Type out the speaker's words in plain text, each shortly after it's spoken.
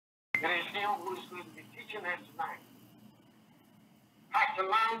It is him who is going to be teaching us tonight. Pastor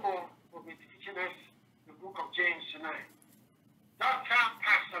Lambo will be teaching us the book of James tonight. Dr.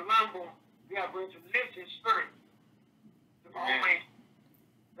 Pastor Lambo, we are going to lift his spirit to the Almighty.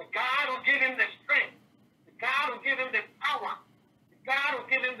 The God will give him the strength. The God will give him the power. The God will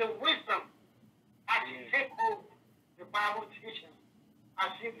give him the wisdom as he takes over the Bible teaching,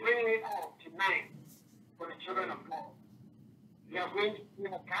 as he brings it out tonight for the children of God. We are going to be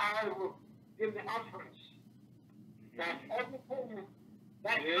a God who will give the offerings. That everything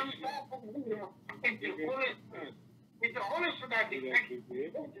that comes out from him is the Holy Spirit. It's the Holy Spirit that directs his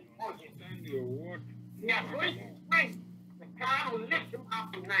voice. We are going to pray that God will lift him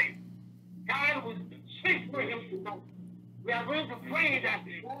up tonight. God will speak for him tonight. We are going to pray that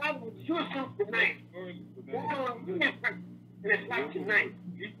God will use him tonight. God will minister in his life tonight.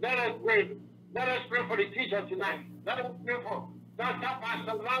 Let us pray. Let us pray for the teacher tonight. Let us pray for Dr.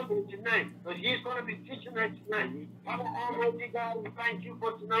 Pastor Lambo tonight, because he's going to be teaching us tonight. Father Almighty God, we thank you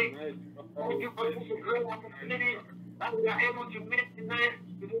for tonight. Thank you for this great opportunity that we are able to meet tonight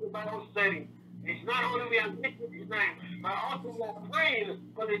to do the Bible study. It's not only we are meeting tonight, but also we are praying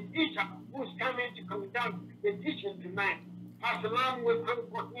for the teacher who's coming to conduct the teaching tonight. Pastor Lambo will pray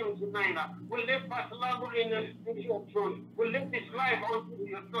for him tonight. We'll lift Pastor Lambo into your throne. We'll lift his life onto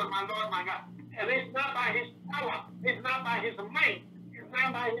your throne, my Lord, my God. And it's not by his power, it's not by his might, it's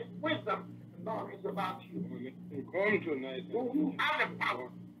not by his wisdom. Lord, it's about you. You have the power.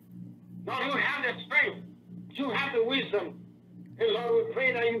 Lord, you have the strength. You have the wisdom. And Lord, we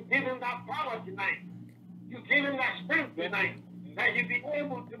pray that you give him that power tonight. You give him that strength tonight. That you be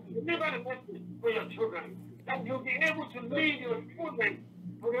able to deliver the message for your children. That you'll be able to lead your children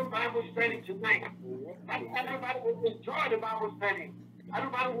for your Bible study tonight. That everybody will enjoy the Bible study.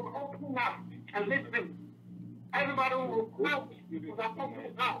 Everybody will open up and listen. Everybody will come with an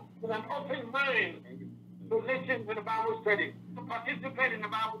open heart, with an open mind to listen to the Bible study, to participate in the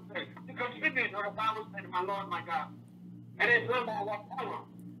Bible study, to contribute to the Bible study, my Lord, my God. And it's not by our power,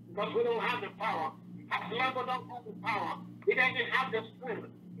 because we don't have the power. Pastor Lambo don't have the power. He doesn't have the strength.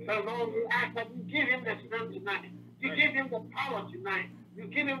 So Lord, we ask that you give him the strength tonight. You give him the power tonight. You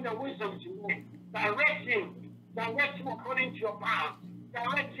give him the wisdom tonight. Direct him. Direct him according to your power.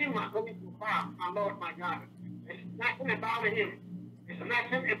 Direct him according to your power, my Lord, my God. It's nothing about him. It's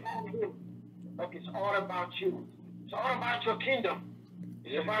nothing about him. But it's all about you. It's all about your kingdom.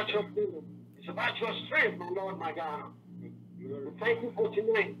 It's about your kingdom. It's about your strength, my Lord, my God. We thank you for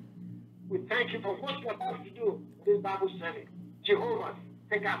tonight. We thank you for what you're about to do in this Bible study. Jehovah,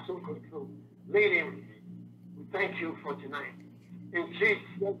 take absolute control. Lead him. We thank you for tonight. In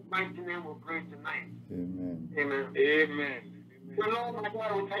Jesus' mighty name we pray tonight. Amen. Amen. Amen. So Lord, my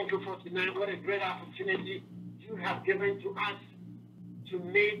God, we thank you for tonight. What a great opportunity you have given to us to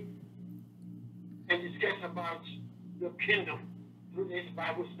meet and discuss about your kingdom through this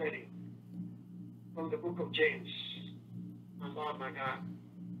Bible study from the book of James. My Lord, my God.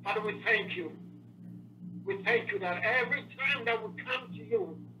 Father, we thank you. We thank you that every time that we come to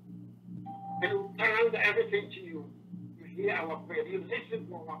you and we turn everything to you, you hear our prayer. You listen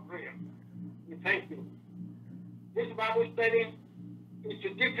to our prayer. We thank you. This Bible study is to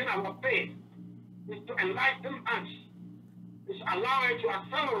deepen our faith, is to enlighten us, is to allow us to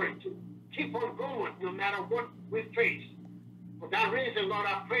accelerate, to keep on going no matter what we face. For that reason, Lord,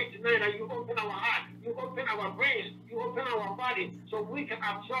 I pray tonight that you open our heart, you open our brains, you open our body, so we can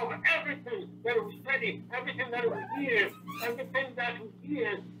absorb everything that we study, everything that we hear, everything that we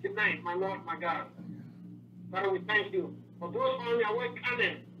hear tonight, my Lord, my God. Father, we thank you for those on their way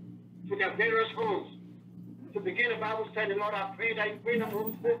coming to their various homes to begin a Bible study. Lord, I pray that you bring them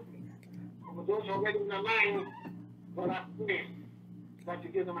home safely. For those already in the line, Lord, I pray that you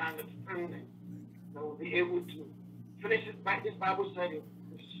give them an understanding that will be able to finish this Bible study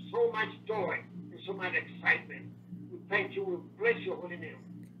with so much joy and so much excitement. We thank you. We bless your holy name.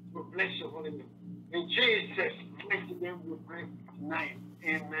 We bless your holy name. In Jesus' mighty name we pray tonight.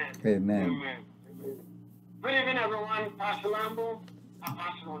 Amen. Amen. Amen. Good evening, everyone. Pastor Lambo, I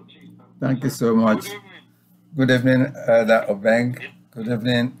pass it on to you. Thank you so much. Good evening, Elder Obeng. Good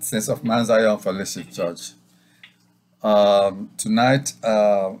evening, Saints of Mount Zion Fellowship Church. Tonight,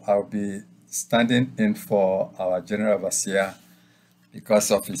 I'll be standing in for our General Overseer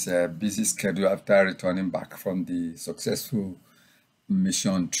because of his busy schedule after returning back from the successful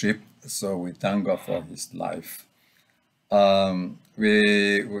mission trip. So we thank God for his life.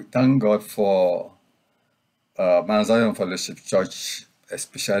 We thank God for Mount Zion Fellowship Church,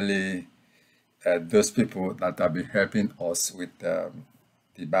 especially those people that have been helping us with the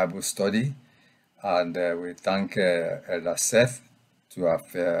Bible study. And we thank Elder Seth to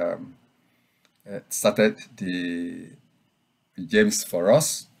have started the James for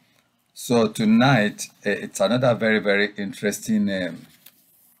us. So tonight, it's another very, very interesting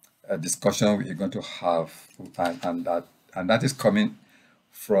discussion we're going to have, and that is coming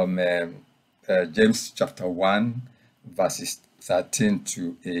from James chapter 1, verses 13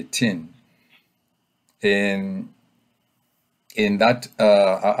 to 18. In that,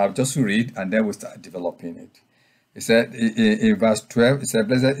 I'll just read and then we'll start developing it. It said in verse 12, it said,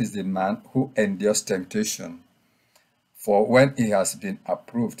 "Blessed is the man who endures temptation, for when he has been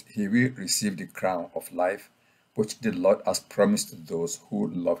approved, he will receive the crown of life, which the Lord has promised to those who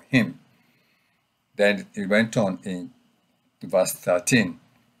love him." Then it went on in verse 13.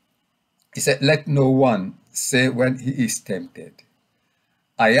 He said, "Let no one say when he is tempted,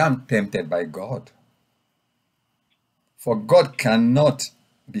 'I am tempted by God.' For God cannot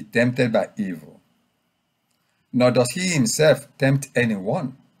be tempted by evil, nor does he himself tempt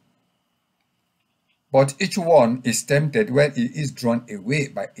anyone. But each one is tempted when he is drawn away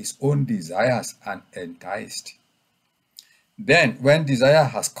by his own desires and enticed. Then, when desire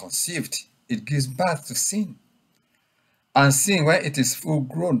has conceived, it gives birth to sin. And sin, when it is full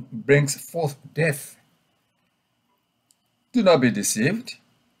grown, brings forth death. Do not be deceived,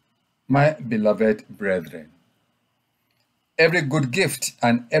 my beloved brethren. Every good gift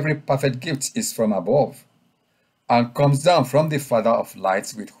and every perfect gift is from above, and comes down from the Father of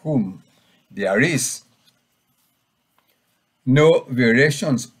lights, with whom there is no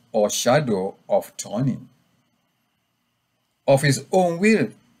variations or shadow of turning. Of his own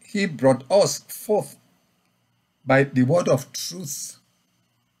will he brought us forth by the word of truth,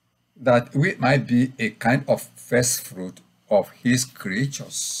 that we might be a kind of first fruit of his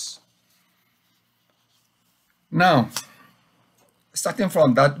creatures." Now, starting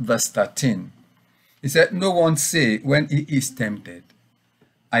from that verse 13, he said, "No one say when he is tempted,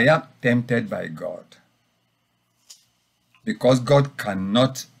 'I am tempted by God,' because God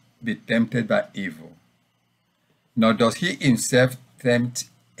cannot be tempted by evil, nor does he himself tempt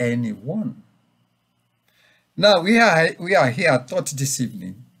anyone." Now, we are here taught this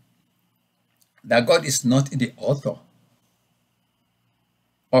evening that God is not the author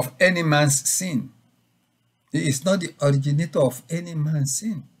of any man's sin. He is not the originator of any man's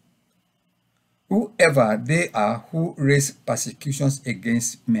sin. Whoever they are who raise persecutions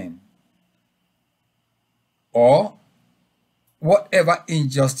against men, or whatever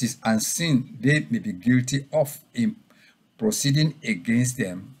injustice and sin they may be guilty of in proceeding against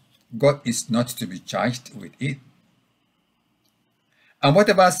them, God is not to be charged with it. And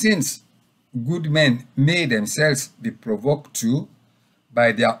whatever sins good men may themselves be provoked to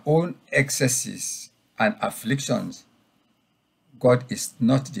by their own excesses and afflictions, God is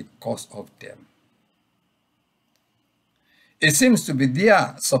not the cause of them. It seems to be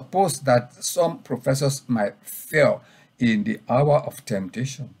there supposed that some professors might fail in the hour of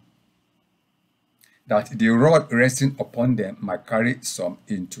temptation, that the rod resting upon them might carry some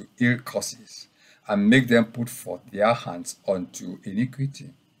into ill courses, and make them put forth their hands unto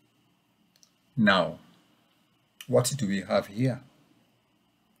iniquity. Now, what do we have here?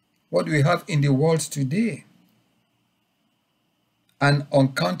 What do we have in the world today? An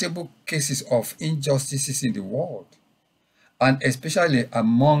uncountable cases of injustices in the world, and especially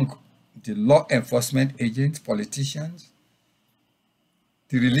among the law enforcement agents, politicians,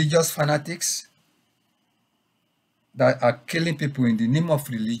 the religious fanatics that are killing people in the name of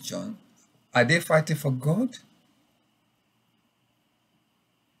religion. Are they fighting for God?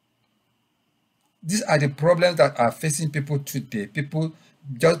 These are the problems that are facing people today. People,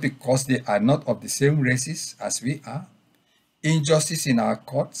 just because they are not of the same races as we are, injustice in our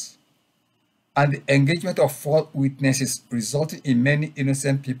courts, and the engagement of false witnesses resulting in many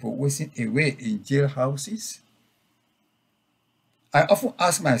innocent people wasting away in jailhouses. I often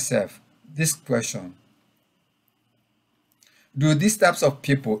ask myself this question: do these types of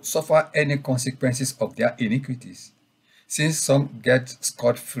people suffer any consequences of their iniquities, since some get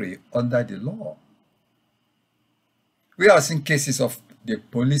scot-free under the law? We have seen cases of the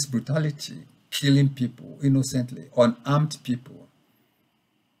police brutality, killing people innocently, unarmed people.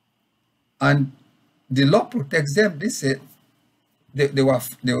 And the law protects them. They say they were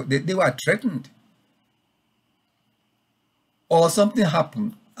threatened, or something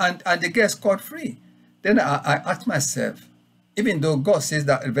happened, and they get scot-free. Then I ask myself, even though God says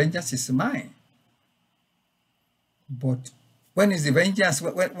that vengeance is mine, but when is the vengeance?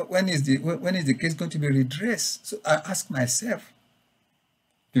 When is the case going to be redressed? So I ask myself,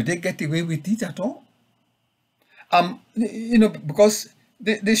 do they get away with it at all? Because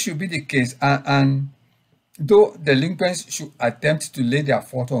this should be the case, and though delinquents should attempt to lay their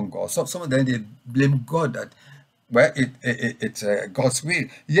fault on God, some of them they blame God that, well, it's God's will.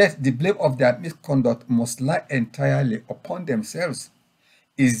 Yet the blame of their misconduct must lie entirely upon themselves.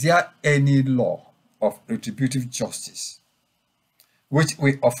 Is there any law of retributive justice, which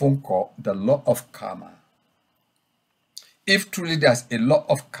we often call the law of karma? If truly there's a law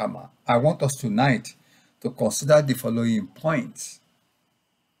of karma, I want us tonight to consider the following points.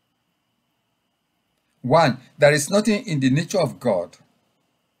 1, there is nothing in the nature of God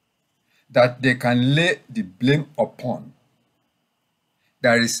that they can lay the blame upon.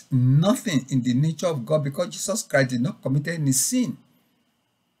 There is nothing in the nature of God, because Jesus Christ did not commit any sin.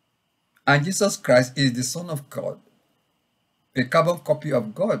 And Jesus Christ is the Son of God, a carbon copy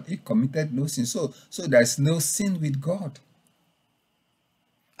of God. He committed no sin. So there is no sin with God.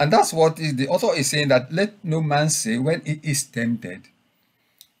 And that's what the author is saying, that let no man say when he is tempted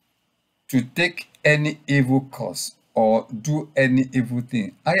to take any evil course or do any evil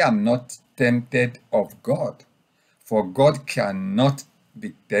thing, I am not tempted of God, for God cannot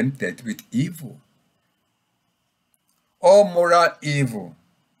be tempted with evil. All moral evil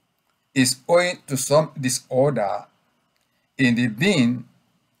is owing to some disorder in the being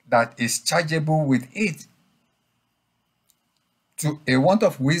that is chargeable with it, to a want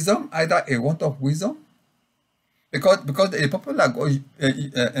of wisdom, either a want of wisdom, because a popular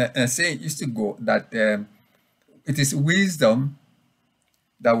saying used to go that it is wisdom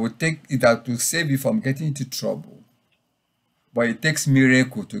that will save you from getting into trouble, but it takes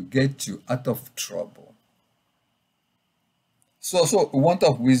miracle to get you out of trouble. So a want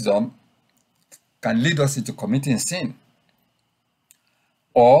of wisdom can lead us into committing sin,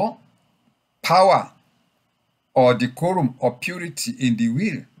 or power, or decorum, or purity in the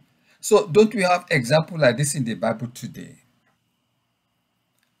will. So don't we have examples like this in the Bible today?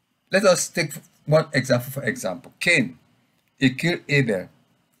 Let us take one example. For example, Cain, he killed Abel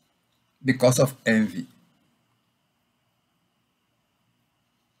because of envy.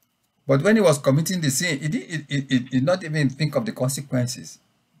 But when he was committing the sin, he did not even think of the consequences.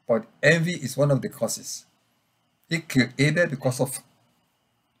 But envy is one of the causes. He killed Abel because of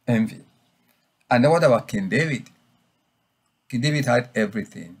envy. And then what about King David? King David had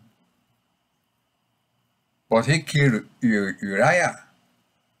everything, but he killed Uriah.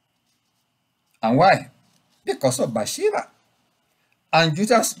 And why? Because of Bathsheba. And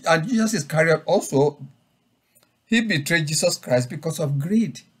Judas Iscariot also, he betrayed Jesus Christ because of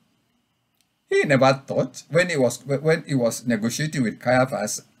greed. He never thought, when he was negotiating with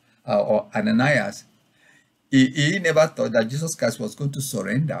Caiaphas or Ananias, he never thought that Jesus Christ was going to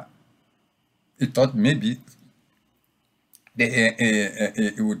surrender. He thought maybe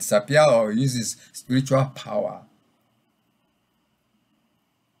he would disappear or use his spiritual power.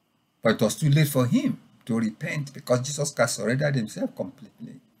 But it was too late for him to repent, because Jesus Christ surrendered himself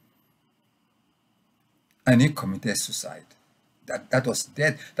completely. And he committed suicide. That was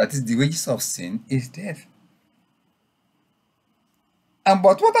death. That is, the wages of sin is death.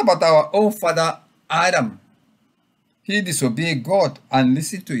 But what about our own father Adam? He disobeyed God and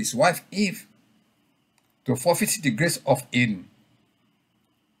listened to his wife Eve to forfeit the grace of Eden.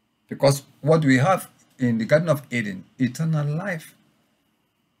 Because what we have in the Garden of Eden, eternal life.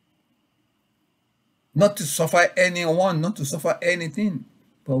 Not to suffer anyone, not to suffer anything,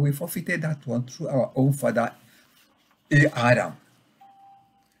 but we forfeited that one through our own father Adam.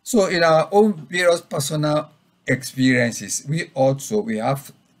 So in our own various personal experiences, we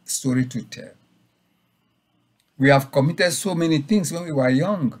have story to tell. We have committed so many things when we were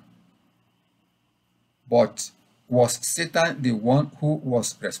young. But was Satan the one who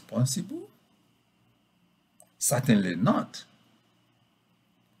was responsible? Certainly not.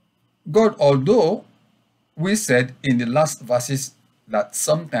 God, although we said in the last verses that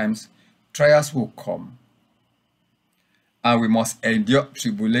sometimes trials will come and we must endure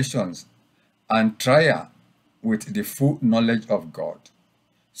tribulations and trial with the full knowledge of God.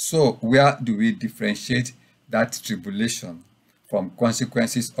 So where do we differentiate that tribulation from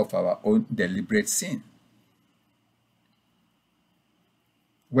consequences of our own deliberate sin?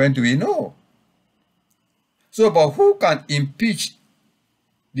 When do we know? So, but who can impeach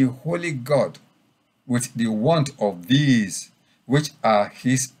the holy God with the want of these, which are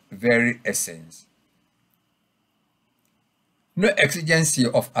his very essence? No exigency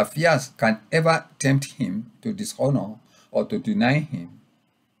of affairs can ever tempt him to dishonor or to deny him,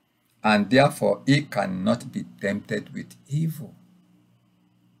 and therefore he cannot be tempted with evil.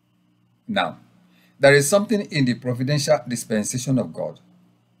 Now, there is something in the providential dispensation of God,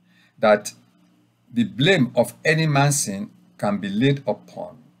 that the blame of any man's sin can be laid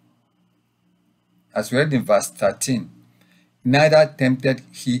upon. as we read in verse 13, neither tempted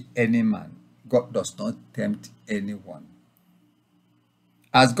he any man. God does not tempt anyone.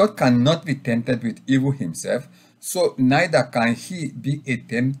 As God cannot be tempted with evil himself, so neither can he be a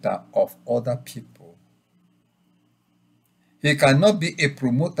tempter of other people. He cannot be a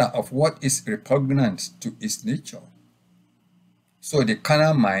promoter of what is repugnant to his nature. So the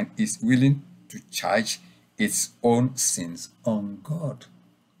carnal mind is willing to charge its own sins on God.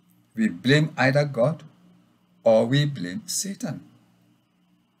 We blame either God or we blame Satan.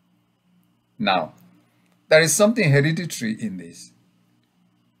 Now, there is something hereditary in this.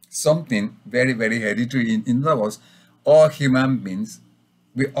 Something very, very hereditary. In other words, all human beings,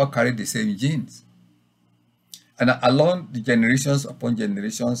 we all carry the same genes. And along the generations upon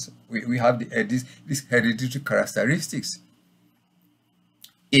generations, we have these hereditary characteristics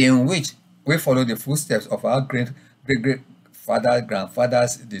in which we follow the footsteps of our great fathers,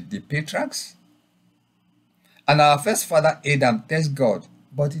 grandfathers, the patriarchs. And our first father Adam tested God,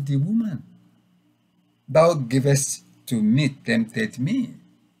 but the woman thou givest to me tempted me.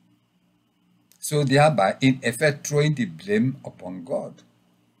 So thereby, in effect, throwing the blame upon God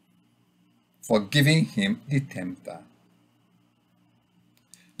for giving him the tempter.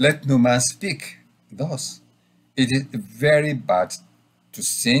 Let no man speak thus. It is very bad to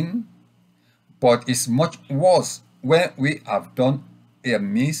sin, but it's much worse when we have done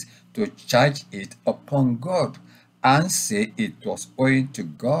amiss to charge it upon God and say it was owing to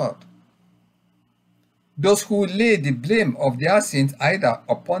God. Those who lay the blame of their sins either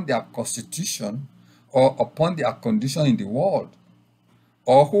upon their constitution or upon their condition in the world,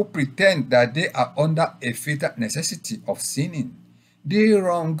 or who pretend that they are under a fatal necessity of sinning, they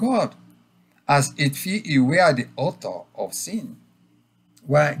wrong God, as if he were the author of sin.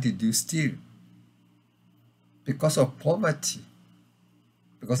 Why did you steal? Because of poverty.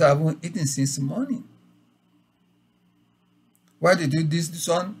 Because I haven't eaten since morning. Why did you do this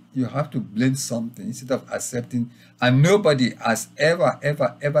one? You have to blame something instead of accepting. And nobody has ever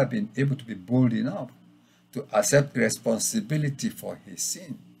been able to be bold enough to accept responsibility for his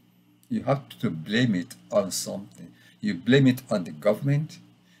sin. You have to blame it on something. You blame it on the government.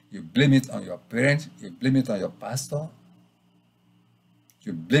 You blame it on your parents. You blame it on your pastor.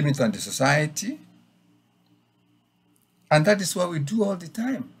 You blame it on the society. And that is what we do all the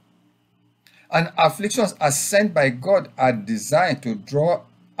time. And afflictions as sent by God are designed to draw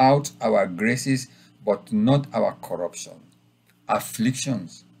out our graces, but not our corruption.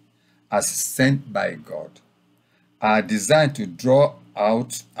 Afflictions as sent by God are designed to draw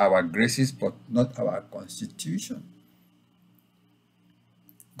out our graces, but not our constitution.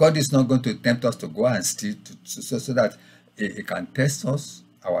 God is not going to tempt us to go and steal so that he can test us,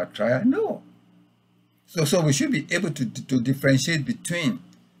 our trial. No. So we should be able to differentiate between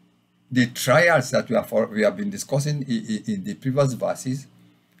the trials that we have been discussing in the previous verses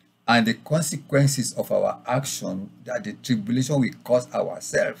and the consequences of our action, that the tribulation we cause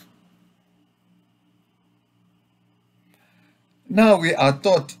ourselves. Now we are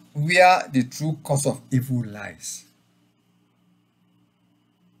taught where the true cause of evil lies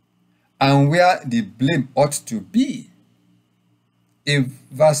and where the blame ought to be. In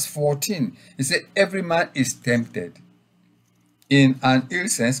verse 14, it says, every man is tempted in an ill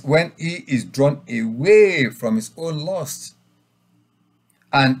sense when he is drawn away from his own lust,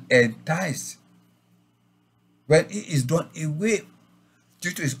 and enticed when he is drawn away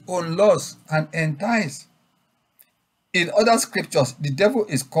due to his own lust and enticed. In other scriptures, the devil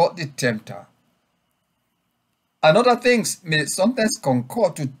is called the tempter. And other things may sometimes concur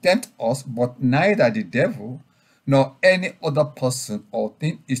to tempt us, but neither the devil nor any other person or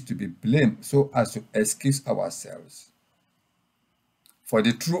thing is to be blamed so as to excuse ourselves. For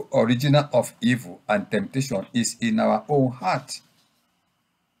the true original of evil and temptation is in our own heart.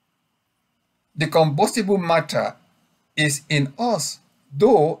 The combustible matter is in us,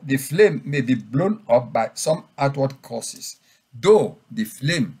 though the flame may be blown up by some outward causes. Though the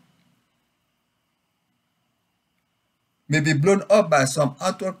flame may be blown up by some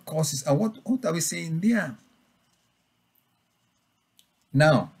outward causes. And what are we saying there?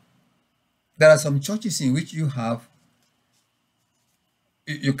 Now, there are some churches in which you have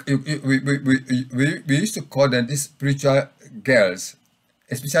we used to call them these spiritual girls,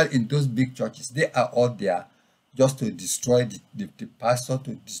 especially in those big churches. They are all there just to destroy the pastor,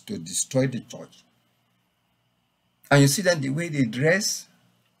 to destroy the church. And you see them, the way they dress,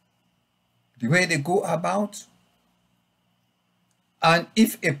 the way they go about. And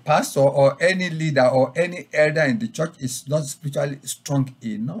if a pastor or any leader or any elder in the church is not spiritually strong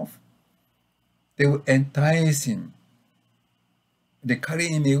enough, they will entice him. They carry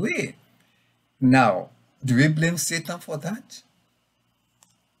him away. Now, do we blame Satan for that?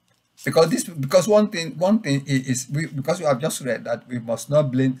 Because one thing is because we have just read that we must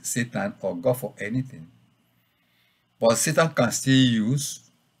not blame Satan or God for anything. But Satan can still use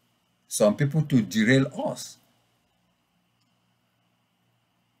some people to derail us.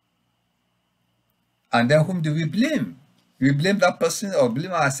 And then whom do we blame? We blame that person or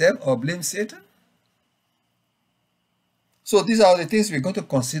blame ourselves or blame Satan? So these are the things we're going to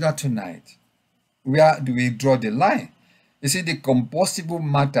consider tonight. Where do we draw the line? You see, the combustible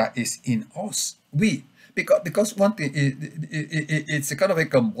matter is in us. Because one thing, it's a kind of a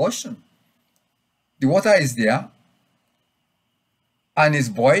combustion. The water is there and it's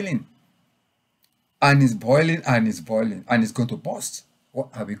boiling. And it's boiling and it's boiling and it's going to burst. What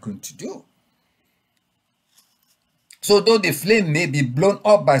are we going to do? So though the flame may be blown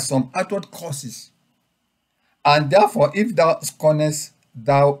up by some outward causes, and therefore if thou scornest,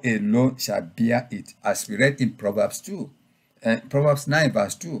 thou alone shall bear it, as we read in Proverbs 2, Proverbs 9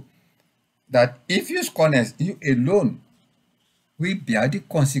 verse 2, that if you scornest, you alone will bear the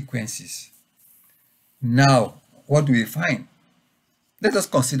consequences. Now, what do we find? Let us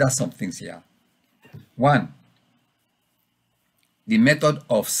consider some things here. One, the method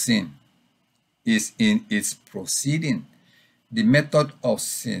of sin is in its proceeding. The method of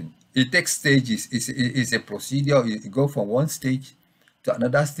sin, it takes stages. It's a procedure. You go from one stage to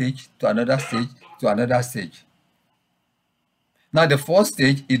another stage, to another stage, to another stage. Now the first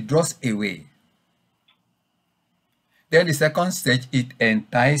stage, it draws away. Then the second stage, it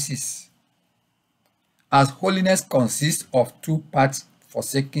entices. As holiness consists of two parts,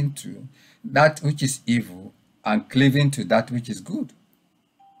 forsaking to that which is evil and cleaving to that which is good.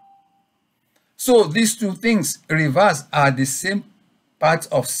 So these two things reverse are the same parts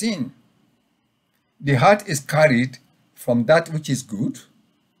of sin. The heart is carried from that which is good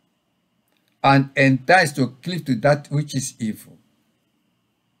and enticed to cleave to that which is evil.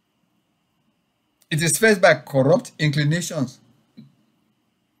 It is first by corrupt inclinations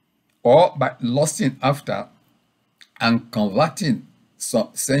or by lusting after and converting some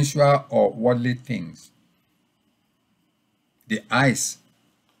sensual or worldly things. The eyes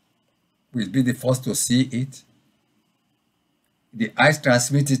will be the first to see it. The eyes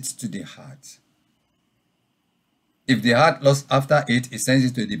transmit it to the heart. If the heart lusts after it, it sends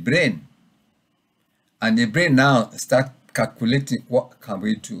it to the brain. And the brain now starts calculating, what can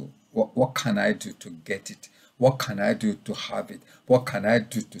we do? What can I do to get it? What can I do to have it? What can I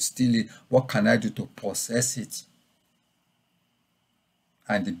do to steal it? What can I do to possess it?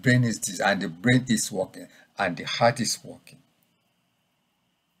 And the brain is working, and the heart is working.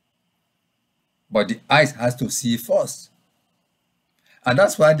 But the eyes has to see first. And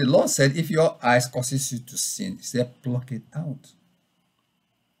that's why the Lord said, if your eyes causes you to sin, he said, pluck it out.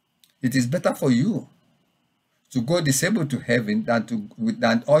 It is better for you to go disabled to heaven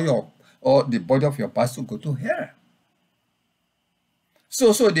than all the body of your past to go to hell.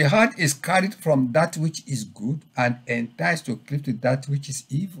 So the heart is carried from that which is good and enticed to cleave to that which is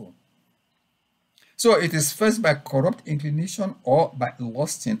evil. So it is first by corrupt inclination or by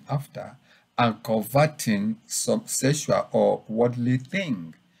lusting after and converting some sexual or worldly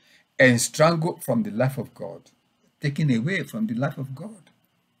thing, and strangled from the life of God, taken away from the life of God.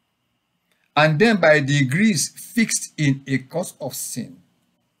 And then by degrees fixed in a cause of sin.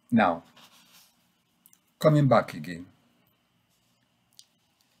 Now, coming back again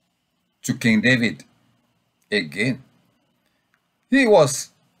to King David again. He was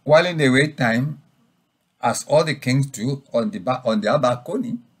whiling away time as all the kings do on their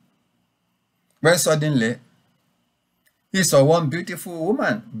balcony, when suddenly he saw one beautiful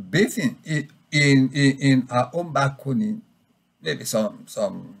woman bathing in her own balcony, maybe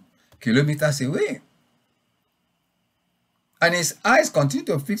some kilometers away. And his eyes continued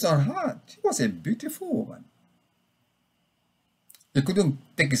to fix on her. She was a beautiful woman. He couldn't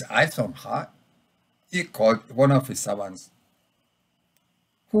take his eyes from her. He called one of his servants.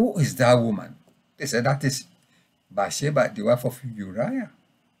 Who is that woman? They said, that is Bathsheba, the wife of Uriah.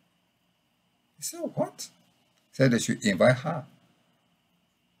 He said, what? He said they should invite her.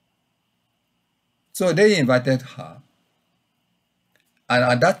 So they invited her. And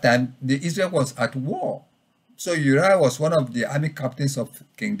at that time, Israel was at war. So Uriah was one of the army captains of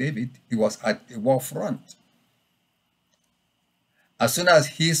King David. He was at a war front. As soon as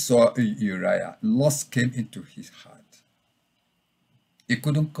he saw Uriah, lust came into his heart. He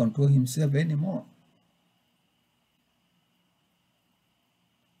couldn't control himself anymore.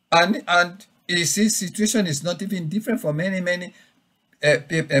 And you see, situation is not even different for many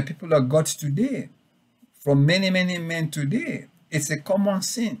people of God today. From many men today. It's a common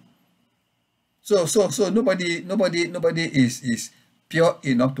sin. So nobody is pure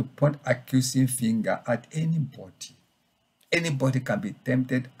enough to point accusing finger at anybody. Anybody can be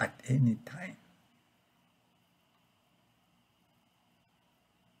tempted at any time.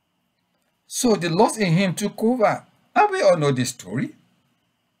 So the lust in him took over. And we all know this story.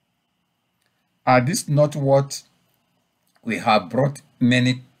 Are this not what we have brought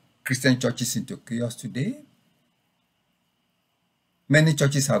many Christian churches into chaos today? Many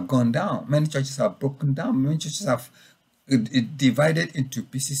churches have gone down. Many churches have broken down. Many churches have divided into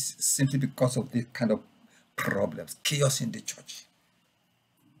pieces simply because of this kind of problems, chaos in the church.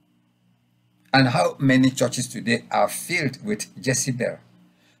 And how many churches today are filled with Jezebel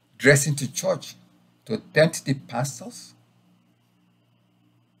dressing to church to tempt the pastors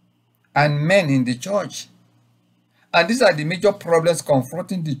and men in the church. And these are the major problems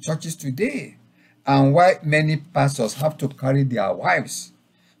confronting the churches today, and why many pastors have to carry their wives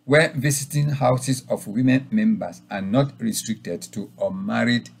when visiting houses of women members and not restricted to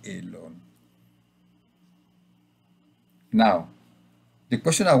unmarried alone. Now, the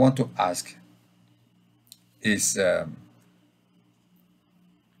question I want to ask is,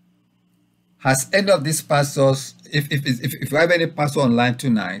 has any of these pastors, if you have any pastor online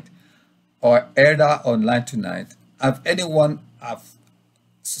tonight or elder online tonight, have anyone have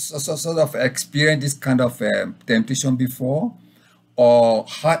sort of experienced this kind of temptation before or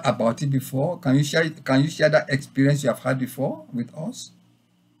heard about it before? Can you share that experience you have had before with us?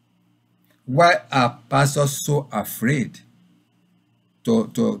 Why are pastors so afraid to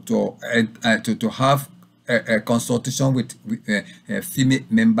have a consultation with female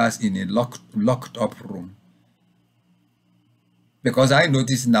members in a locked up room? Because I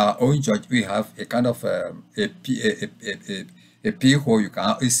noticed in our own church we have a kind of a peephole. You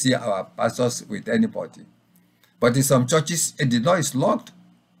can see our pastors with anybody. But in some churches, the door is locked.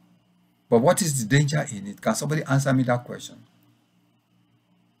 But what is the danger in it? Can somebody answer me that question?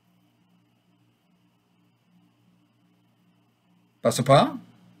 Pastor Paul?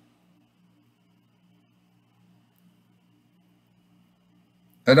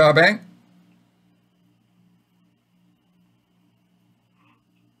 Hello, Ben?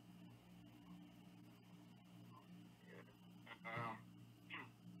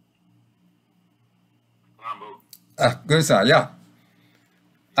 Good, sir. Yeah.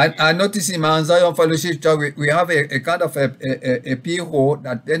 I notice in Mount Zion Fellowship Church, we have a kind of a peephole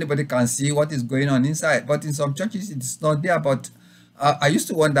that anybody can see what is going on inside. But in some churches, it's not there. But I used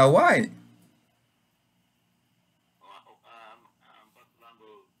to wonder why.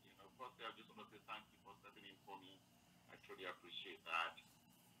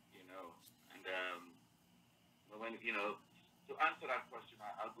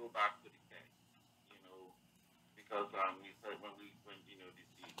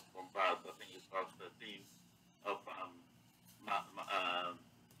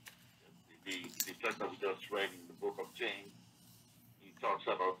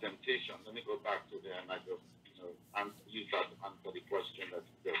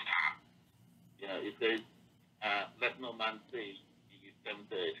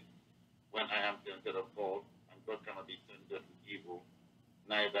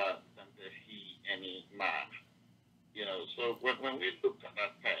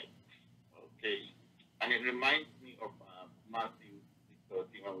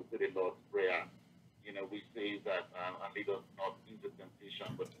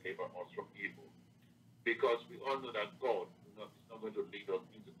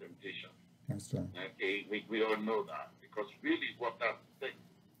 That's right.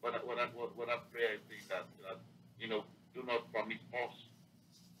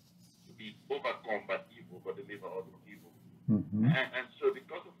 Mhm.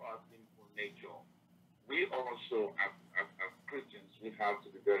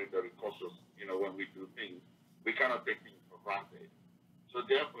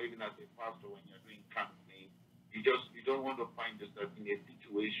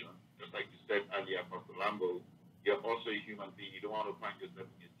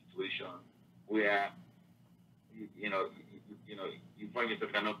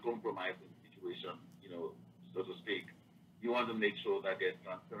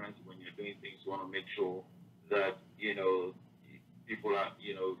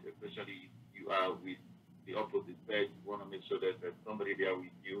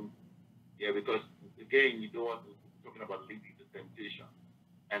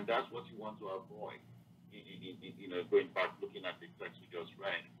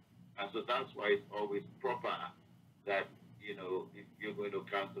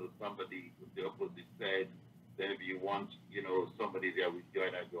 then if you want, somebody there with you,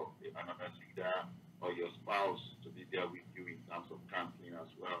 either another leader or your spouse to be there with you in terms of counseling as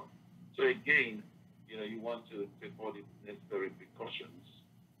well. So again, you want to take all the necessary precautions,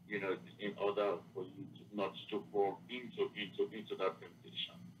 in order for you to not to fall into that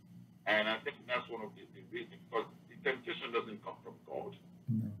temptation. And I think that's one of the reasons, because the temptation doesn't come from God,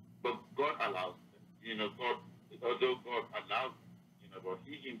 but God allows them. Although God allows, but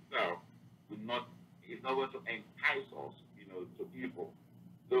He Himself is not going to entice us, to evil.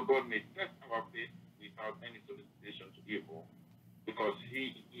 So God may test our faith without any solicitation to evil, because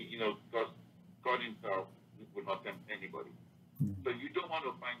because God Himself will not tempt anybody. So you don't want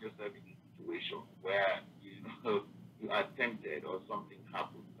to find yourself in a situation where you are tempted or something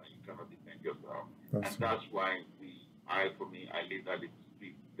happens and you cannot defend yourself. That's why I leave that little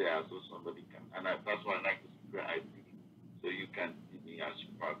street there so somebody can, that's why I like to see where I see, so you can see me as you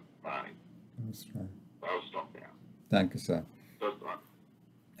pass by. That's right. So I'll stop there. Thank you, sir. Just one.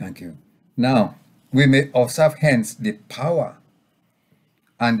 Thank you. Now, we may observe hence the power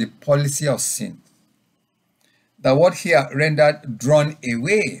and the policy of sin. The word here rendered drawn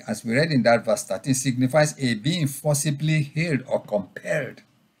away, as we read in that verse 13, signifies a being forcibly held or compelled.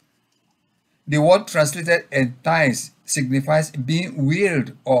 The word translated enticed signifies being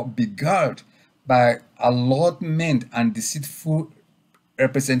willed or beguiled by allurement and deceitful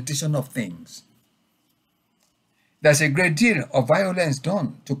representation of things. There's a great deal of violence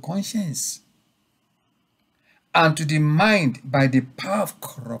done to conscience and to the mind by the power of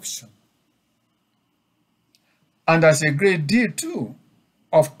corruption. And there's a great deal too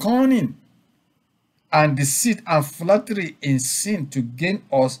of cunning and deceit and flattery in sin to gain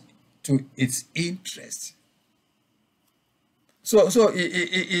us to its interest. So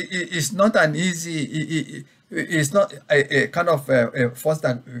it's not an easy, it's not a kind of a force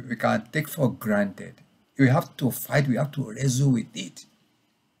that we can take for granted. We have to fight, we have to wrestle with it.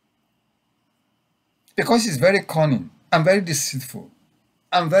 Because it's very cunning and very deceitful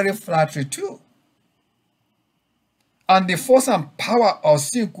and very flattery too. And the force and power of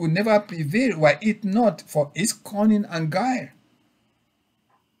sin could never prevail were it not for its cunning and guile.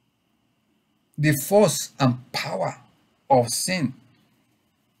 The force and power of sin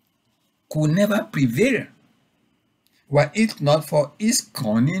could never prevail were it not for its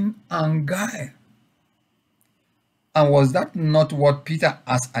cunning and guile. And was that not what Peter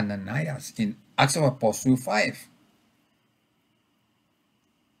asked Ananias in Acts of Apostles 5?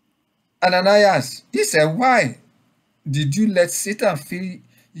 Ananias, he said, why did you let Satan fill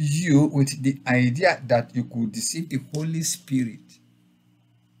you with the idea that you could deceive the Holy Spirit?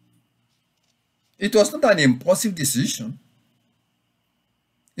 It was not an impulsive decision.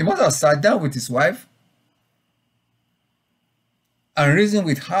 He must have sat down with his wife and reasoned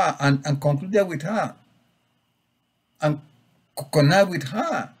with her and concluded with her and connived with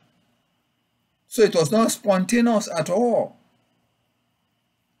her. So it was not spontaneous at all.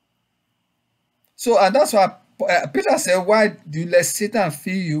 So, and that's why Peter said, why do you let Satan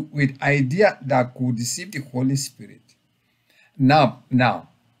fill you with idea that could deceive the Holy Spirit? Now,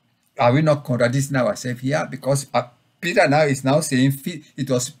 are we not contradicting ourselves here? Because Peter now is now saying it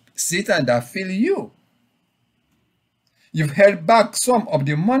was Satan that filled you. You've held back some of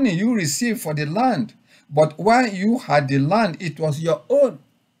the money you received for the land, but while you had the land, it was your own.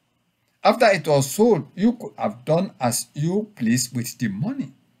 After it was sold, you could have done as you pleased with the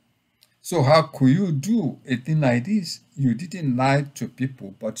money. So how could you do a thing like this? You didn't lie to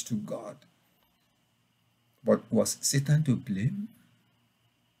people, but to God. But was Satan to blame?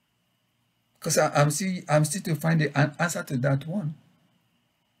 Because I'm still to find an answer to that one.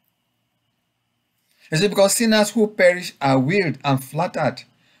 Is it because sinners who perish are willed and flattered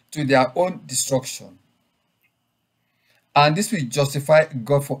to their own destruction? And this will justify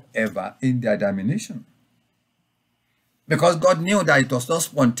God forever in their damnation. Because God knew that it was not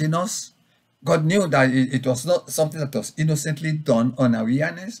spontaneous. God knew that it was not something that was innocently done on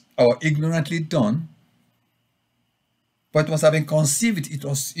awareness or ignorantly done. But it must have been conceived. It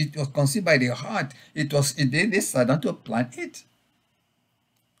was conceived by the heart. They sat down to plan it.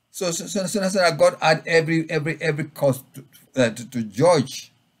 So that God had every cause to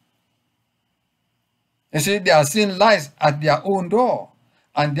judge. You see, their sin lies at their own door,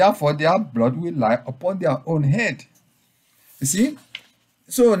 and therefore their blood will lie upon their own head. You see?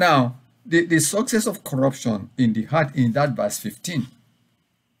 So now, the success of corruption in the heart in that verse 15.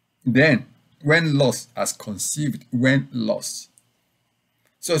 Then, when lust has conceived, when lust.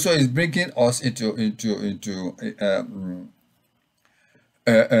 So it's bringing us into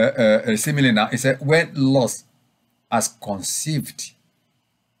a simile now. It said, when lust has conceived,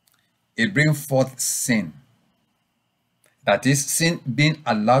 it brings forth sin. That is sin being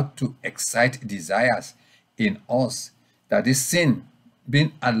allowed to excite desires in us. That is sin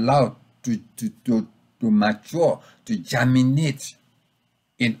being allowed to mature, to germinate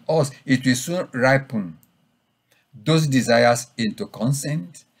in us. It will soon ripen those desires into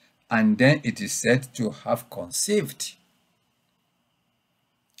consent, and then it is said to have conceived.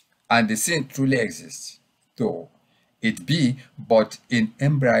 And the sin truly exists, though it be but in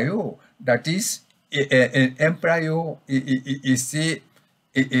embryo. That is, in embryo, it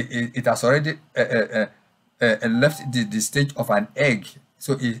has already left the stage of an egg.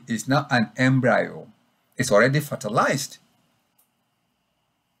 So it is now an embryo. It's already fertilized.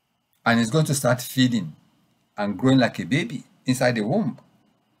 And it's going to start feeding and growing like a baby inside the womb.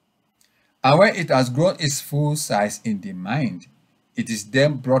 And when it has grown its full size in the mind, it is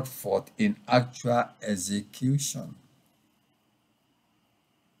then brought forth in actual execution.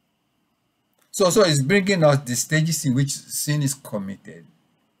 So it's bringing us the stages in which sin is committed.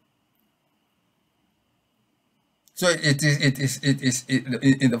 So it is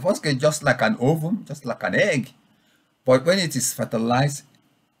in the first case just like an ovum, just like an egg. But when it is fertilized,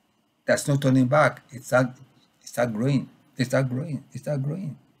 there's no turning back. It start growing. It start growing. It start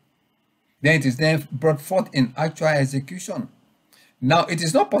growing. Then it is then brought forth in actual execution. Now, it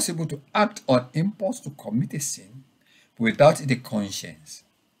is not possible to act on impulse to commit a sin without the conscience.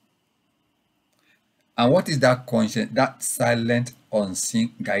 And what is that conscience? That silent,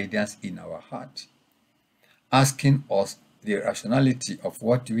 unseen guidance in our heart, asking us the rationality of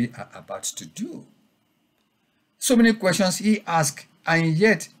what we are about to do. So many questions he asks, and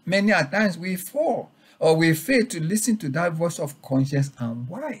yet many a times we fall or we fail to listen to that voice of conscience. And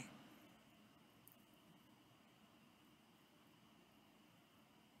why?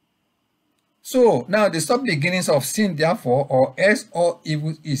 So now the sub-beginnings of sin, therefore, or else all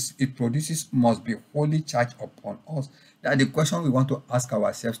evil it produces must be wholly charged upon us. That the question we want to ask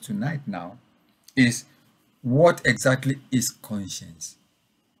ourselves tonight now is, what exactly is conscience?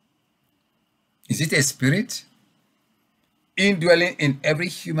 Is it a spirit indwelling in every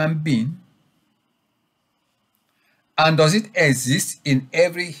human being? And does it exist in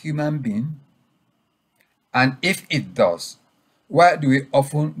every human being? And if it does, why do we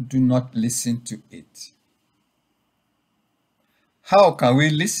often do not listen to it? How can we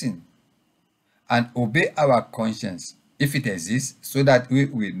listen and obey our conscience if it exists so that we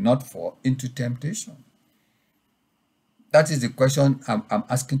will not fall into temptation? That is the question I'm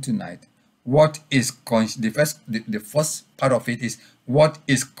asking tonight. What is conscience? The first part of it is, what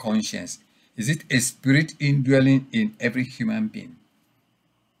is conscience? Is it a spirit indwelling in every human being?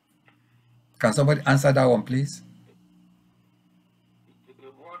 Can somebody answer that one, please?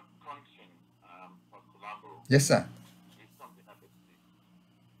 The word conscience, Pastor Lambo, Yes, sir. is something that exists.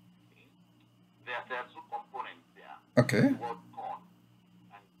 There are two components there. Okay. The word con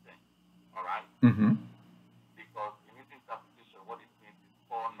and sense. All right? Mm-hmm. Because in its interpretation, what it means is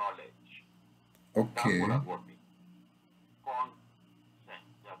foreknowledge. Okay. That's what that word means. Con, sense.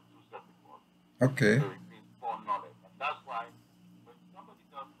 There are two separate words. Okay. So it means foreknowledge. And that's why when somebody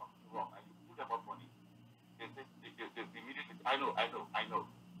does something wrong and you put them up on it, they immediately, I know.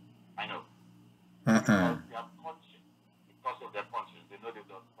 Because they are conscious. Because of their conscience, they know they've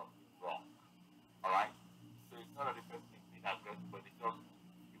done something wrong. All right? So it's not that the person is being aggressive, but it's just,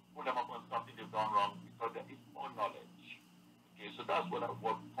 you put them up on something they've done wrong because there is more knowledge. Okay, so that's what that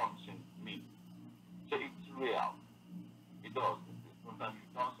word conscience means. So it's real. It does. Sometimes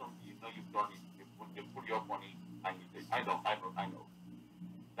you've done something, you know you've done it, they put you up on it, and you say, I know.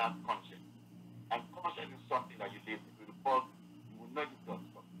 That's conscience. And conscience is something that you live with, because you will know you've done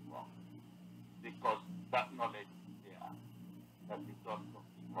something wrong. Because that knowledge is there, that you've done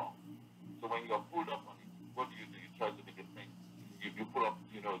something wrong. So when you're pulled up on it, what do? You try to make it make. You pull up,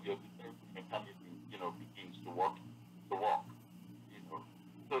 your defense mechanism, begins to work. So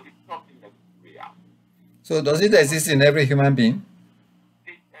it's something that is real. So does it exist in every human being?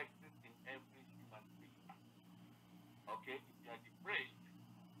 It exists in every human being. Okay? If you are depraved,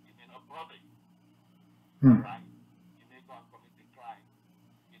 it may not bother you. Right? You may go and commit a crime.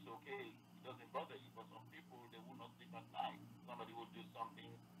 It's okay. It doesn't bother you. But some people, they will not sleep at night. Somebody will do something.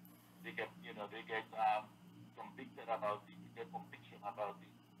 They get convicted about it. They get conviction about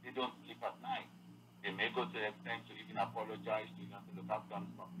it. They don't sleep at night. They may go to the extent to even apologize to you and say, look, I've done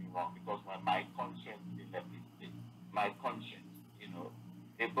something wrong because my conscience didn't let me sleep. My conscience, it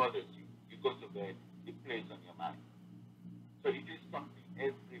bothers you. You go to bed, it plays on your mind. So it is something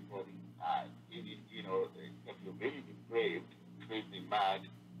everybody has. If you're really depraved, crazy, mad,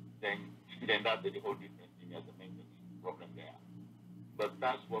 then that's the whole different thing. There's a mental problem there. But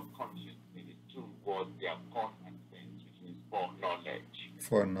that's what conscience means. Two words, they are con and sense, which means for knowledge.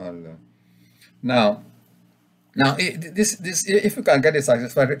 For knowledge. Now, if you can get a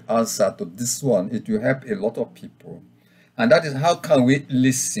satisfactory answer to this one, it will help a lot of people. And that is, how can we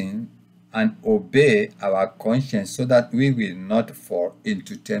listen and obey our conscience so that we will not fall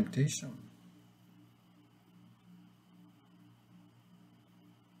into temptation?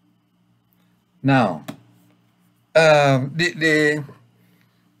 Now, I'm going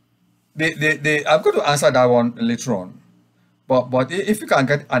to answer that one later on. But if you can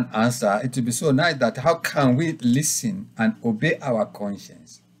get an answer, it will be so nice. That how can we listen and obey our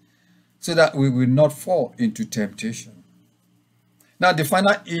conscience so that we will not fall into temptation? Now, the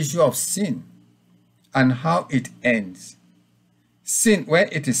final issue of sin and how it ends. Sin, when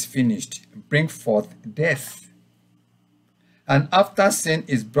it is finished, brings forth death. And after sin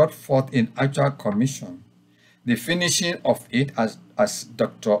is brought forth in actual commission, the finishing of it, as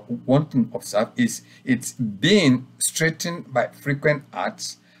Dr. Wanton observed, is it's being straightened by frequent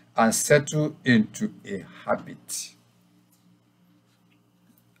acts and settled into a habit.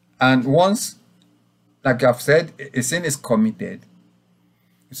 And once, like I've said, a sin is committed,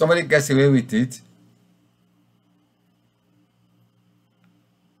 if somebody gets away with it,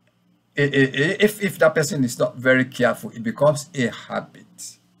 if that person is not very careful, it becomes a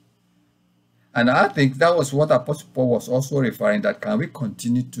habit. And I think that was what Apostle Paul was also referring, that can we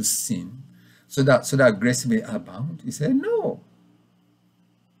continue to sin so that grace may abound? He said, no.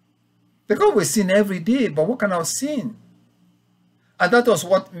 Because we sin every day, but what kind of sin? And that was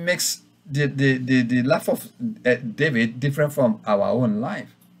what makes the life of David different from our own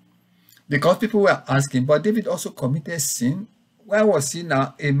life. Because people were asking, but David also committed sin. Where was he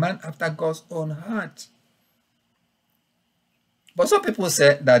now? A man after God's own heart. But some people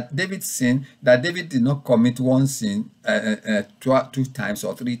say that David sinned, that David did not commit one sin 2 times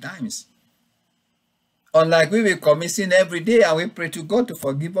or 3 times. Unlike we will commit sin every day and we pray to God to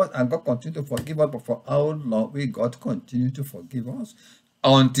forgive us, and God continue to forgive us, but for how long will God continue to forgive us?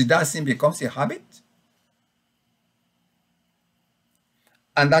 Until that sin becomes a habit.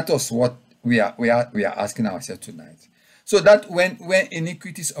 And that was what we are asking ourselves tonight. So that when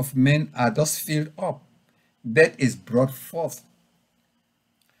iniquities of men are thus filled up, death is brought forth.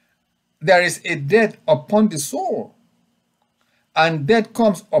 There is a death upon the soul, and death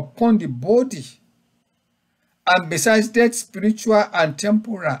comes upon the body. And besides death, spiritual and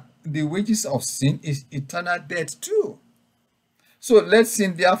temporal, the wages of sin is eternal death too. So let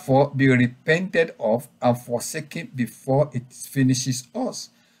sin therefore be repented of and forsaken before it finishes us.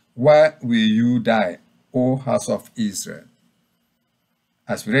 Why will you die, O house of Israel?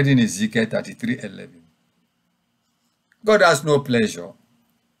 As we read in Ezekiel 33:11. God has no pleasure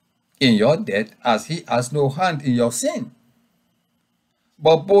in your death, as he has no hand in your sin.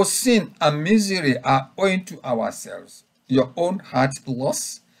 But both sin and misery are owing to ourselves. Your own heart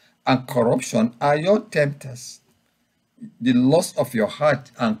loss and corruption are your tempters. The loss of your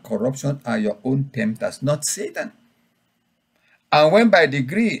heart and corruption are your own tempters, not Satan. And when by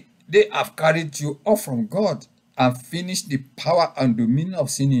degree they have carried you off from God and finished the power and dominion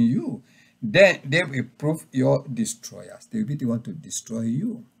of sin in you, then they will prove your destroyers. They will be the one to destroy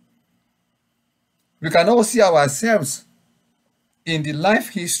you. We can all see ourselves in the life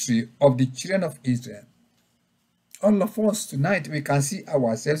history of the children of Israel. All of us tonight, we can see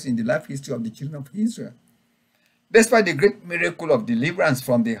ourselves in the life history of the children of Israel. Despite the great miracle of deliverance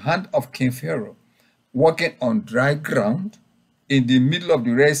from the hand of King Pharaoh, walking on dry ground in the middle of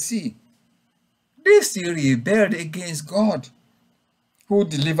the Red Sea, they still rebelled against God, who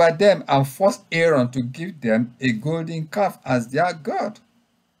delivered them and forced Aaron to give them a golden calf as their God.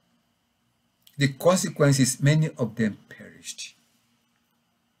 The consequences, many of them perished.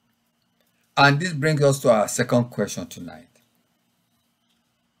 And this brings us to our second question tonight.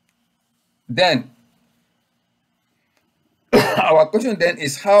 Then, our question then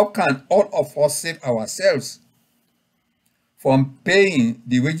is, how can all of us save ourselves from paying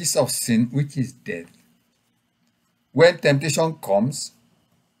the wages of sin, which is death? When temptation comes,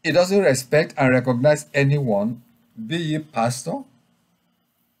 it doesn't respect and recognize anyone, be ye pastor,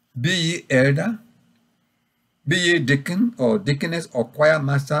 be ye elder, be ye deacon or deaconess or choir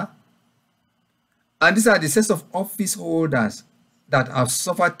master. And these are the sets of office holders that have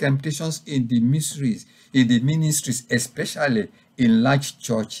suffered temptations in the ministries, especially in large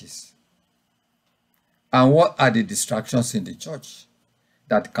churches. And what are the distractions in the church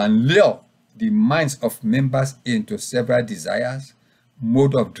that can lure the minds of members into several desires,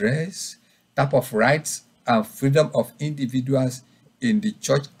 mode of dress, type of rights, and freedom of individuals in the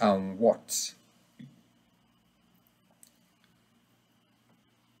church, and what?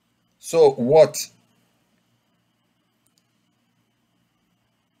 So what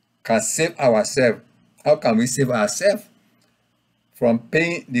can save ourselves. How can we save ourselves from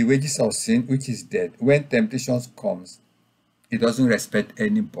paying the wages of sin, which is death? When temptations comes, it doesn't respect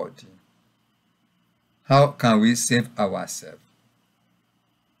anybody. How can we save ourselves?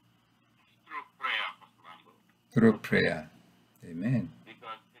 Through prayer, Pastor Rambo. Through prayer. Amen.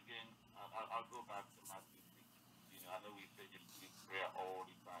 Because again, I'll go back to Matthew 6. I know we say this prayer all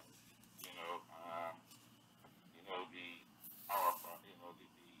the time. You know, the our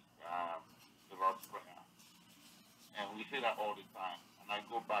the Lord's prayer, and we say that all the time. And I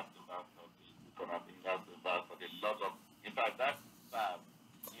go back to that because I think that's the verse for a lot of. In fact, that verse,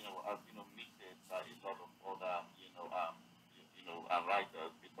 has been omitted by a lot of other,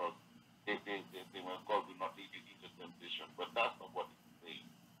 writers because they were God will not lead you into temptation, but that's not what it's saying.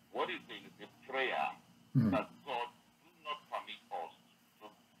 What it's saying is a prayer that God do not permit us to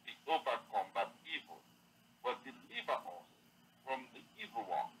be overcome by evil, but deliver us from the evil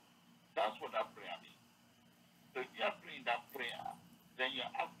one. That's what that prayer means. So if you are praying that prayer, then you're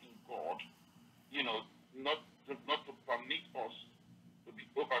asking God, not to permit us to be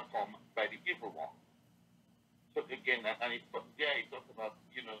overcome by the evil one. So again, and it talks about,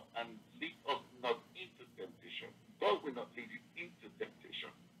 and lead us not into temptation. God will not lead you into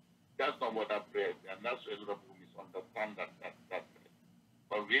temptation. That's not what that prayer is, and that's where a lot of people misunderstand that prayer.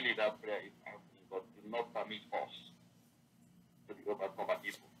 But really, that prayer is asking God to not permit us to be overcome by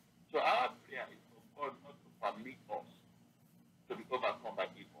evil. So our prayer is for God not to permit us to be overcome by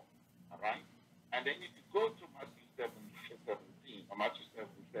evil. All right? And then if you go to Matthew 7:17, or Matthew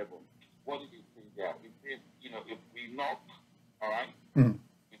 7:7, what did it say there? It says, if we knock, all right?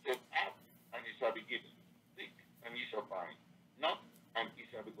 It says, ask and it shall be given. Seek and ye shall find. Knock and it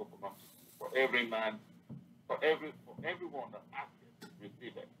shall be opened unto you. For every man, for everyone that asketh,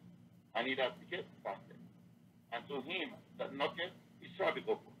 receiveth. And he that seeketh, findeth. And to him that knocketh, it shall be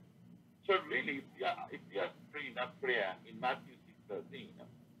opened. So really, if you are praying that prayer in Matthew 6:13,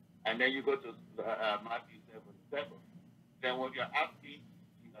 and then you go to Matthew 7:7, then what you're asking,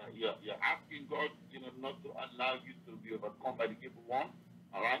 you're asking God, not to allow you to be overcome by the evil one,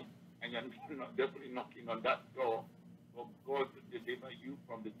 all right? And you're definitely knocking on that door for God to deliver you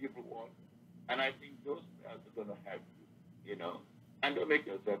from the evil one. And I think those prayers are going to help you, And don't make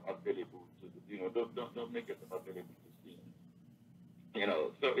yourself available to, don't make yourself available to sin.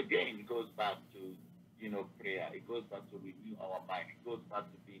 So again, it goes back to, prayer. It goes back to renew our mind. It goes back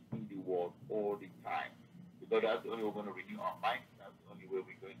to being in the Word all the time. Because that's the only way we're going to renew our mind. That's the only way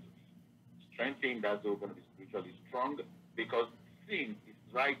we're going to be strengthened. That's the way we're going to be spiritually strong. Because sin is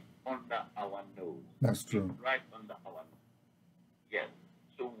right under our nose. That's true. It's right under our nose. Yes.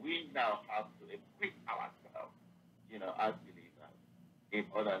 So we now have to equip ourselves, as believers, in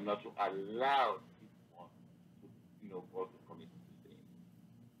order not to allow this one to, God to commit sin.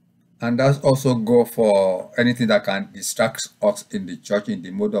 And that's also go for anything that can distract us in the church, in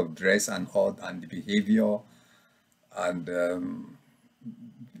the mode of dress and all, and the behavior, and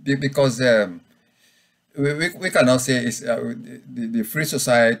because we cannot say it's the free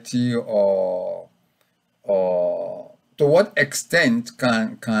society, or to what extent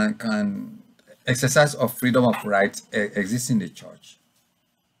can exercise of freedom of rights exist in the church.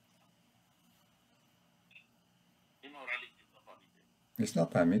 It's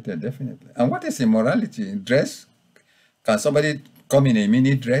not permitted, definitely. And what is immorality? Dress? Can somebody come in a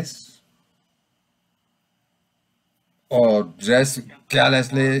mini dress? Or dress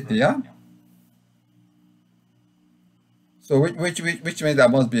carelessly? Yeah. So which means there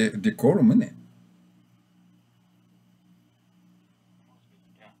must be decorum, isn't it?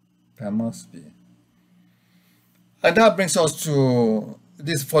 There must be. And that brings us to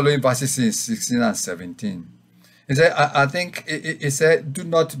these following verses in 16 and 17. He said, I think it said, do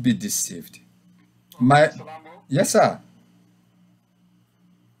not be deceived. Yes, sir.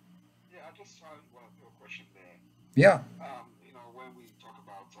 Yeah, I just want to throw a question there. Yeah. When we talk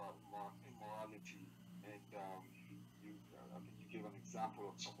about immorality, and I think you gave an example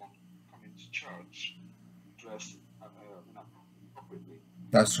of someone coming to church dressed inappropriately.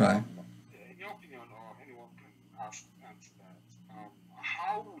 That's right. In your opinion, or anyone can answer that,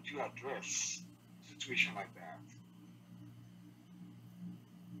 how would you address a situation like that?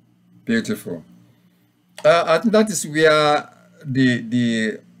 Beautiful. I think that is where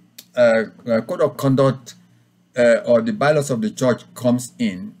the code of conduct or the bylaws of the church comes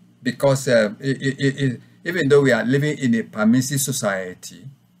in, because even though we are living in a permissive society,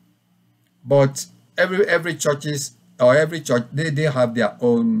 but every church they have their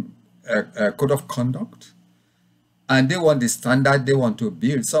own code of conduct, and they want the standard they want to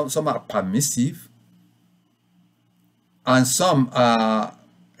build. Some are permissive, and some are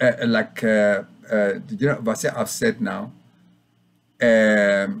what I've said now,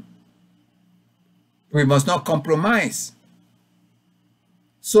 um, we must not compromise.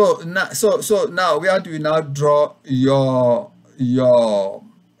 So now, where do you now draw your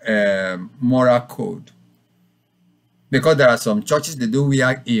moral code? Because there are some churches, they don't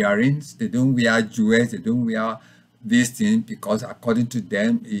wear earrings, they don't wear jewels, they don't wear these things because according to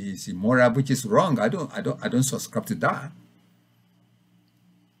them it is immoral, which is wrong. I don't subscribe to that.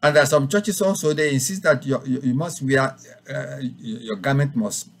 And there are some churches also, they insist that you must wear your garment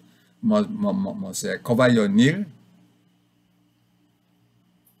must cover your knee.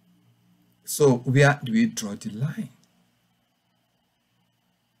 So where do we draw the line?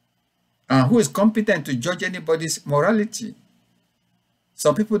 And who is competent to judge anybody's morality?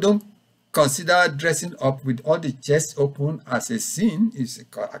 Some people don't consider dressing up with all the chest open as a sin.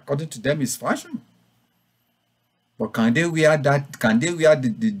 According to them, is fashion. But can they wear that? Can they wear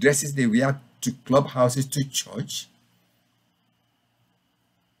the dresses they wear to clubhouses, to church?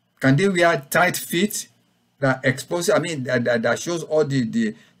 Can they wear tight fit that expose? I mean, that shows all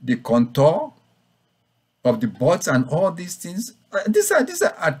the contour of the butts and all these things? These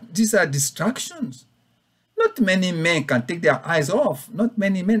are distractions. Not many men can take their eyes off. Not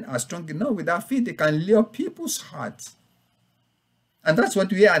many men are strong enough with their feet. They can lure people's hearts. And that's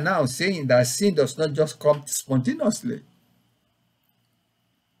what we are now saying, that sin does not just come spontaneously.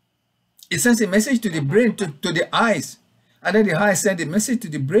 It sends a message to the brain, to the eyes. And then the eyes send a message to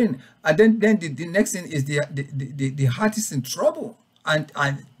the brain. And then the next thing is the heart is in trouble. And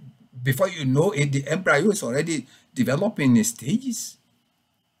before you know it, the embryo is already developing in stages.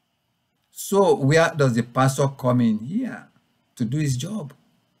 So where does the pastor come in here to do his job?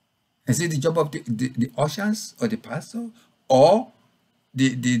 Is it the job of the ushers or the pastor, or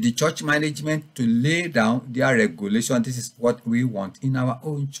the church management to lay down their regulation? This is what we want in our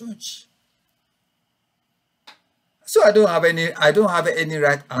own church. So I don't have any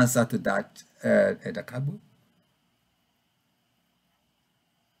right answer to that, Edakabo.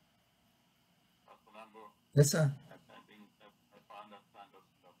 Yes, sir.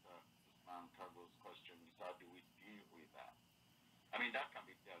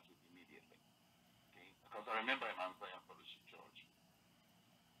 I remember in Ansaya Fellowship Church,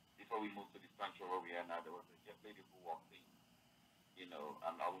 before we moved to the sanctuary where we are now, there was a young lady who walked in,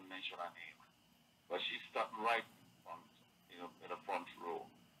 and I won't mention her name, but she stopped right in front, in the front row,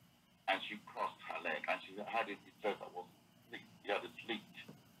 and she crossed her leg, and she had a dress that was slit. She had a slit.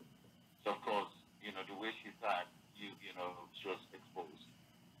 So of course, the way she sat, she was exposed.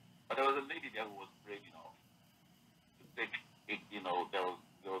 But there was a lady there who was brave enough to take it,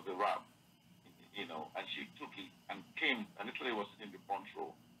 there was a wrap. And she took it and came, and literally was in the front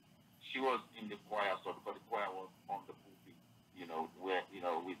row. She was in the choir, so because the choir was on the pulpit, where,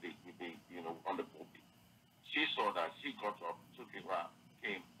 on the pulpit. She saw that, she got up, took it around,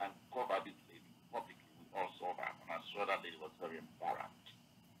 came and covered this lady publicly. We all saw that, and I saw that lady was very embarrassed.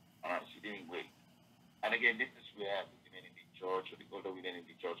 All right, she didn't wait. And again, this is where the women in the church, or the older women in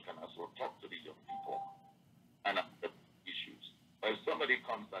the church, can also talk to the young people and the issues. But if somebody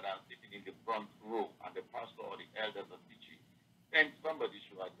comes and I'm sitting in the front row and the pastor or the elders are teaching, then somebody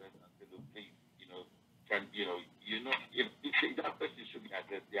should address and say, look, please, that person should be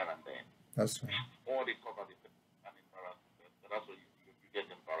addressed there and then. That's right. Or they cover the person and embarrass them. So that's why you get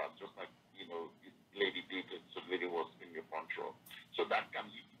embarrassed, just like, this lady did, so the lady was in the front row. So that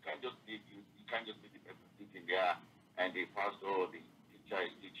you can't just leave the person sitting there and the pastor or the teacher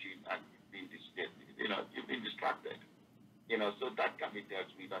is teaching and being distracted. You've been distracted. So that can be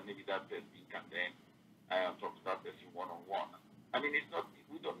dealt with, and maybe that person can then talk to that person one-on-one. I mean,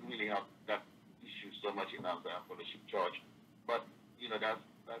 we don't really have that issue so much in our fellowship church, but,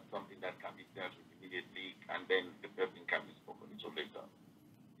 that's something that can be dealt with immediately, and then the person can be spoken to later,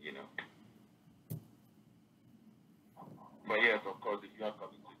 But yes, of course, if you are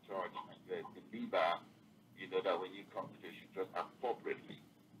coming to church and you're a believer, that when you come to church, you dress appropriately,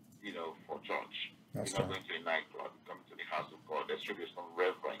 for church. That's You're not right. going to a nightclub, you're coming to the house of God. There should be some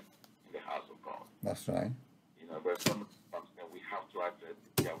reverence in the house of God. That's right. But sometimes we have to address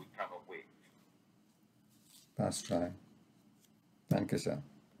it. Yeah, we cannot wait. That's right. Thank you, sir.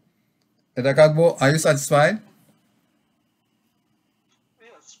 Edakabo, are you satisfied?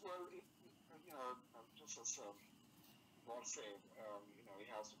 Yes, well, just as Paul said, it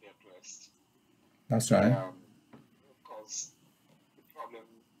has to be addressed. That's right. Of course, the problem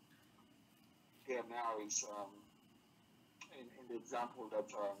there now is in the example that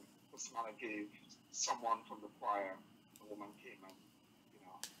Usmana gave, someone from the choir, a woman came and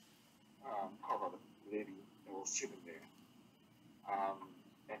covered the lady that was sitting there.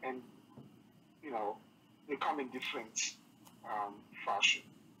 and they come in different fashion.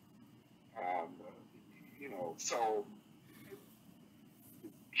 So the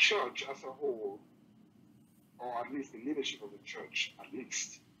church as a whole, or at least the leadership of the church, at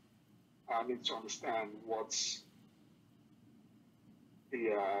least, need to understand what's the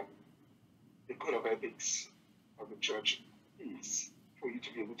code of ethics of the church is for you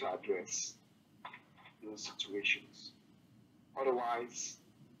to be able to address those situations. Otherwise,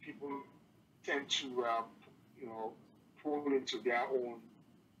 people tend to, fall into their own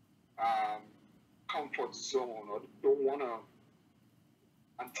comfort zone, or don't want to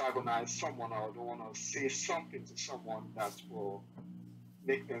antagonize someone, or don't want to say something to someone that will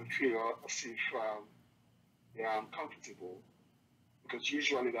make them feel as if they are uncomfortable, because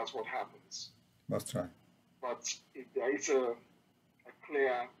usually that's what happens. That's right. But if there is a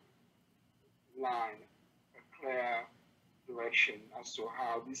clear line, a clear direction as to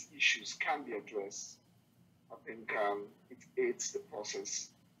how these issues can be addressed, I think it aids the process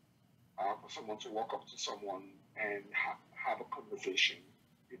for someone to walk up to someone and have a conversation,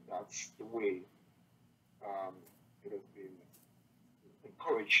 if that's the way it has been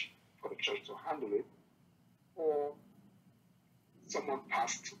encouraged for the church to handle it, or someone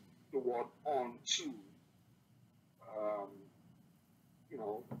passed the word on to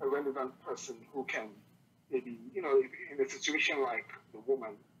a relevant person who can maybe, if in a situation like the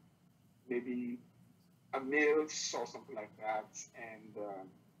woman, maybe a male saw something like that and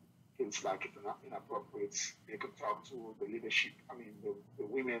feels like it's inappropriate. They could talk to the leadership, the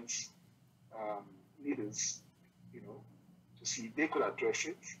women's leaders, to see if they could address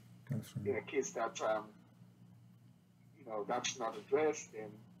it. That's right. In a case that, that's not addressed,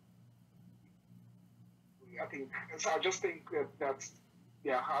 then I just think that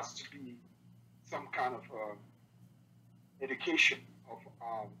there has to be some kind of education of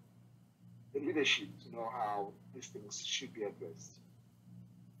the leadership to know how these things should be addressed.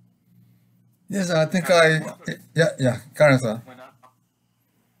 Yes, I think yeah, Karen, sir.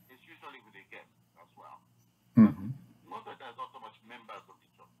 It's usually with a guest as well. Mm-hmm. Most of the time, not so much members of the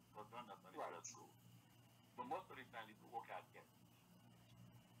church, because they understand Right. that's cool. But most of the time, it's work out guests.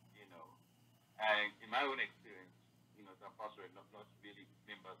 And in my own experience, as a pastor, not really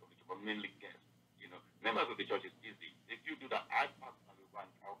members of the church, but mainly guests. Members of the church is easy. If you do that, I personally want,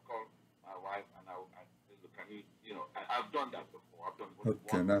 I'll call my wife and I'll say, look, can you, I've done that before. I've done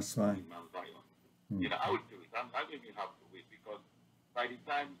Okay, that's fine. in Mount Zion. I would do it. I don't even have to wait, because by the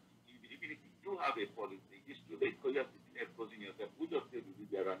time, even if you do have a policy, it's too late because you have to be exposing yourself. We just say we will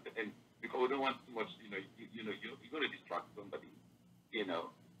be around, and because we don't want too much, you're going to distract somebody,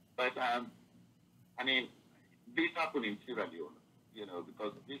 But this happened in Sierra Leone,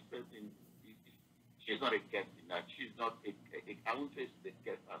 because this person, she's not a guest in that. She's not I won't say she's a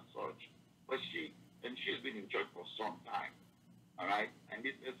guest as such, but she's been in church for some time, all right? And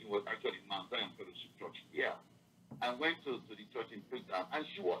this person was actually in Mount Zion Fellowship Church here, and went to the church in Freetown, and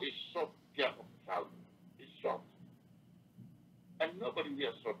she wore a short pair of trousers, a short. And nobody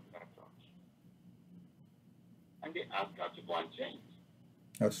wears short in that church. And they asked her to go and change.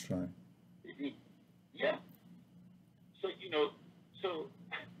 That's right. Yeah. So,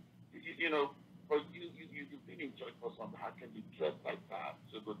 but you've been in church for some, how can you dress like that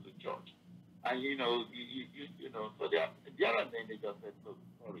to go to church? And, so there and then they just said, so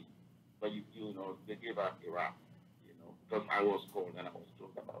sorry. But, they gave her a rap, because I was called and I was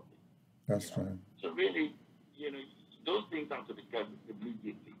told about it. That's right. So really, those things have to be done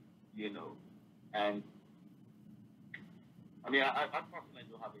immediately, and I personally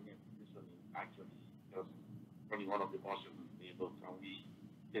don't have any position in actually just running one of the buses, can we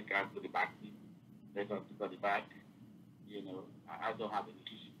take her to the back seat, let her to the back, I don't have any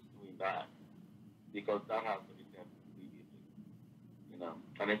issues doing that, because that has to be done immediately,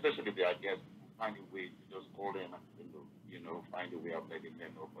 and especially if they are guests, find a way to just call them and say, look, find a way of letting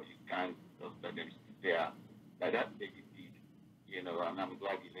them know, but you can't just let them sit there like that lady did, and I'm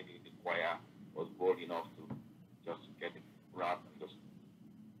glad the lady in the choir was bold enough to just get it wrapped and just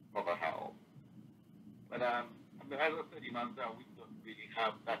cover her up. But as I said, in Mount Zion, we don't really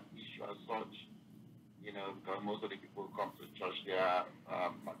have that issue as such, because most of the people who come to church, they are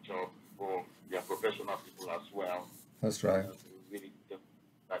mature people, they are professional people as well. That's right. So we really don't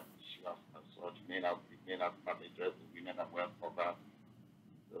have that issue as such. Men have family dresses, women are well covered.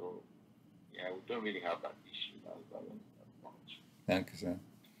 So, yeah, we don't really have that issue as much. Thank you, sir.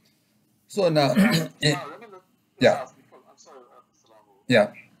 So now, Let me yeah. ask before, I'm sorry, Salamo.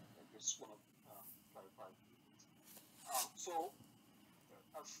 Yeah. I just want to clarify. So,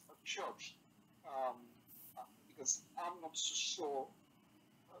 as a church, because I'm not so sure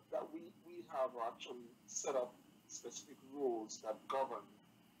that we have actually set up specific rules that govern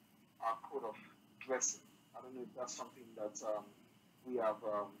our code of dressing. I don't know if that's something that we have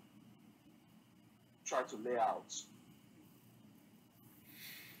tried to lay out.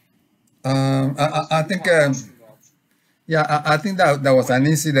 I think, yeah, I think that was an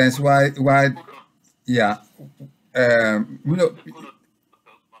incident why, yeah, you know,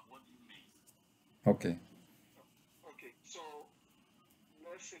 okay. Okay, so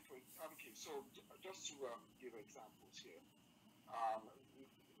let's say just to give examples here. Um,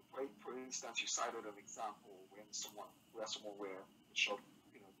 for instance, you cited an example where someone wear short,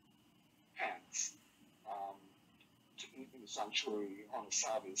 pants um, in the sanctuary on a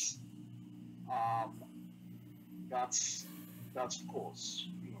service. Um, that's of course,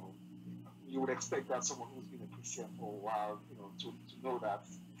 you would expect that someone who's been a Christian for a while, to know that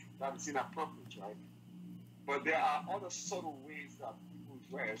that is inappropriate, right? But there are other subtle ways that people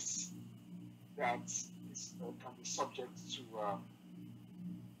dress that can be subject to,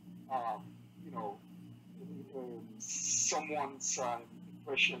 um, you know, someone's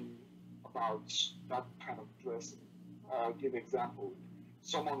impression about that kind of dressing. Give example,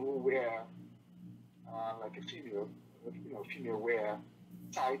 someone will wear like a female, female wear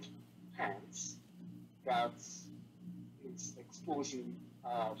tight pants that is exposing,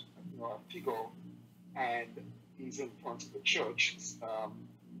 a figure and is in front of the church.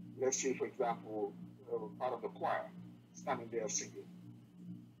 Let's say, for example, part of the choir standing there singing,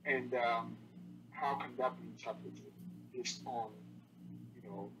 and how can that be interpreted based on,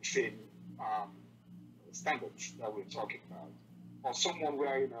 the same standards that we're talking about, or someone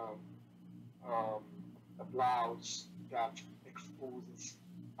wearing a blouse that exposes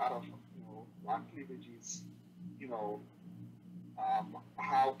part of, one cleavages, how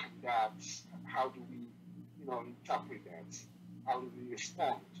do we, interpret that? How do we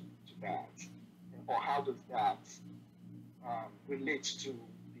respond to that? Or how does that relate to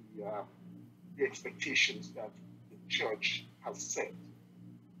the expectations that the church has set?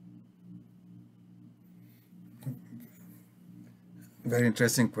 Very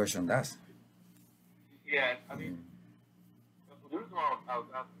interesting question. That's. Yeah, I mean, the reason why I was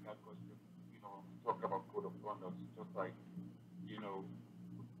asking that question, talk about code of conduct, just like,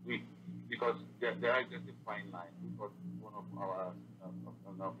 we, because there is just a fine line. Because one of our pastor,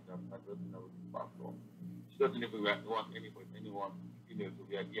 she doesn't even want anyone, to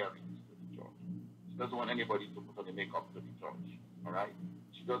wear earrings to the church. She doesn't want anybody to put on the makeup to the church. All right,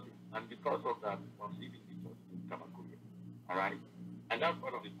 she doesn't, and because of that, was leaving the church in Kamakuri. All right, and that's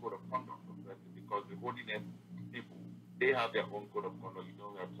part of the code of conduct of person, because the holiness people, they have their own code of conduct. You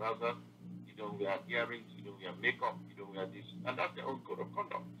don't wear trousers, you don't wear earrings, you don't wear makeup, you don't wear this, and that's their own code of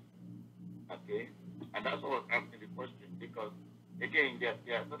conduct. Okay, and that's why I was asking the question, because again, there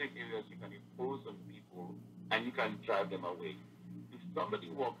are certain areas you can impose on people and you can drive them away. If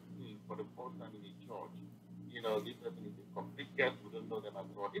somebody walks in for the first time in a church, this person is a complete guest, we don't know them at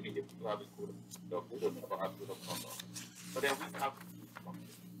all. Even if people have a code of conduct, they don't ever have code of conduct. But then we have to do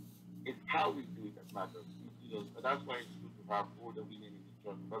something. It's how we do it that matters. That's why it's good to have older women in the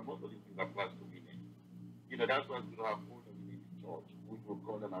church, but most of these things apply to women. That's why it's good to have older women in the church, which will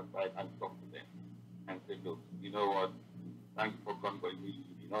call them aside and talk to them and say, look, you know what, thank you for coming, but we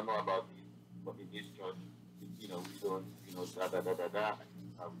don't know about this, but in this church, we don't,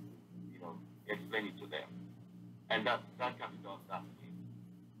 explain it to them. And that can be done that way.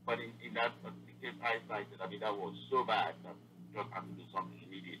 But in that particular case I cited, that was so bad that we just have to do something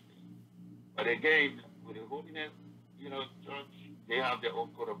immediately. But again, with the holiness, church, they have their own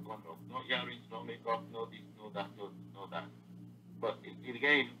code of conduct. No earrings, no makeup, no this, no that, no that. But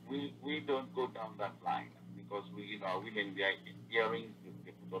again, we don't go down that line, because our women wear earrings,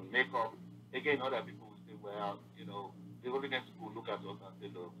 they put on makeup. Again, other people will say, well, the holiness will look at us and say,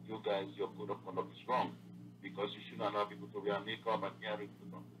 look, you guys, your code of conduct is wrong, because you shouldn't allow people to wear makeup and earrings to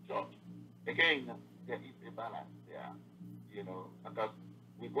come to church. Again, there is a balance there, because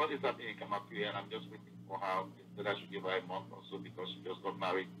with what is happening in Kamakuri, and I'm just waiting for her, that I should give her a month or so, because she just got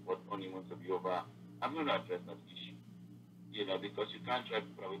married, but only wants to be over. I'm going to address that issue. Because you can't drive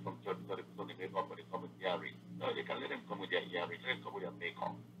people away from church because they put on the makeup or they come with earrings. No, you can let them come with their earrings, let them come with their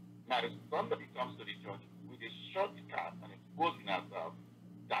makeup. Now, if somebody comes to the church with a short skirt and exposing herself,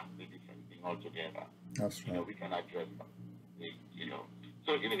 that's a different thing altogether. That's right. We can address that.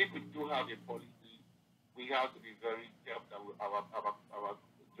 So even if we do have a policy, we have to be very careful that our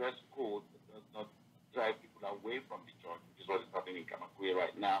dress code does not drive people away from the church, which is what is happening in Kamakuri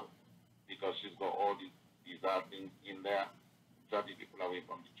right now, because she's got all these bizarre things in there, driving people away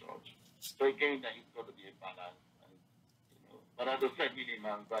from the church. So again, there is got to be a balance. And, But as I said, in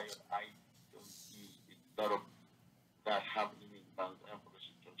Mount Zion, I don't see a lot of that happening in Mount Zion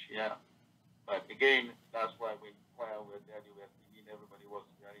Fellowship Church here. But again, that's why when choir were there, they were singing, everybody was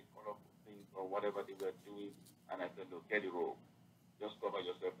wearing colorful things or whatever they were doing. And I said, no, get a robe. Just cover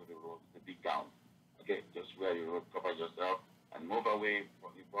yourself with a robe. It's a big gown. Okay, just wear your robe, cover yourself, and move away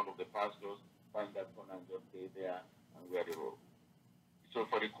from in front of the pastors, find that corner and just stay there and wear the robe. So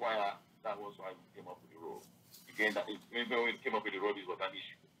for the choir, that was why we came up with the robe. Again, when we came up with the robe, it was an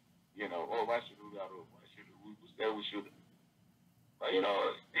issue. You know, oh, why should we wear a robe? Why should we say we should? But you know,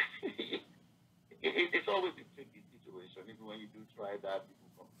 it's always a tricky situation. Even when you do try that,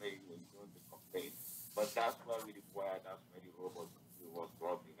 people complain. When you don't, they complain. But that's why we require. That's why the robe was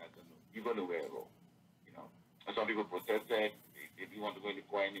brought in. I don't know. You're going to wear a robe. You know, and some people protested. They didn't want to go in the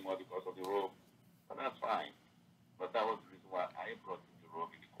choir anymore because of the robe. But that's fine. But that was the reason why I brought in the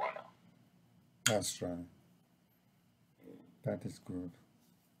robe in the choir. That's right. That is good.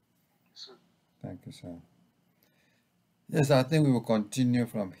 So, Thank you, sir. Yes, I think we will continue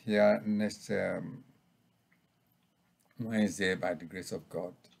from here next Wednesday by the grace of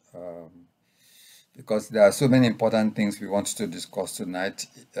God. Because there are so many important things we want to discuss tonight.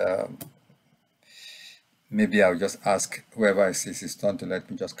 Maybe I'll just ask whoever I see his turn to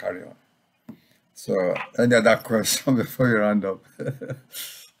let me just carry on. So, any other question before you round up?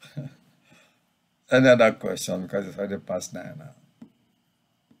 Any other question? Because it's already past 9 now.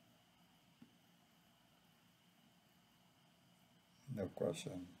 No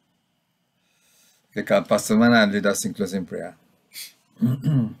question. Okay, can Pastor Mana lead us in closing prayer? Let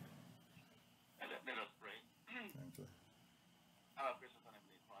us pray. Thank you. Our precious and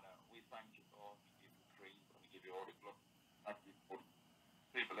heavenly Father, we thank you, Lord. We give you praise and we give you all the glory. Thank you for the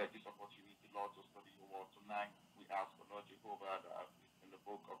privilege, this opportunity, Lord, to study your word tonight. We ask for Lord Jehovah that in the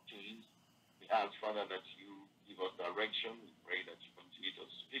book of James, we ask, Father, that you give us direction. We pray that you continue to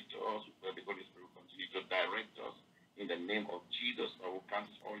speak to us. We pray the Holy Spirit will continue to direct us. In the name of Jesus, that will count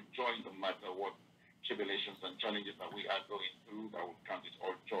it all joy no matter what tribulations and challenges that we are going through, that will count it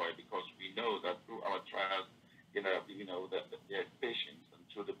all joy because we know that through our trials, that there's patience, and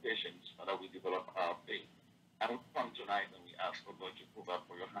through the patience, Father, we develop our faith. And we come tonight and we ask for Lord Jehovah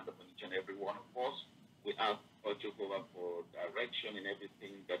for your hand upon each and every one of us. We ask Lord Jehovah for direction in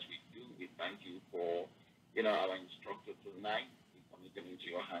everything that we do. We thank you for, our instructor tonight. We commit them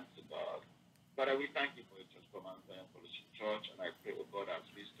into your hands, to God. Father, we thank you for your church, Command and Fellowship Church, and I pray, oh God, as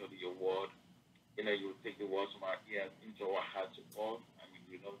we study your word, you will take the words from our ears into our hearts, oh God, and we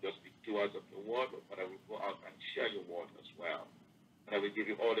will not just be doers of your word, but Father, we go out and share your word as well. Father, we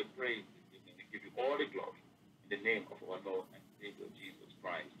give you all the praise, we give you all the glory. In the name of our Lord and Savior Jesus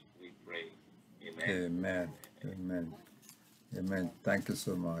Christ, we pray. Amen. Amen. Amen. Amen. Thank you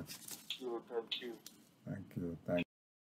so much. thank you. Thank you. Thank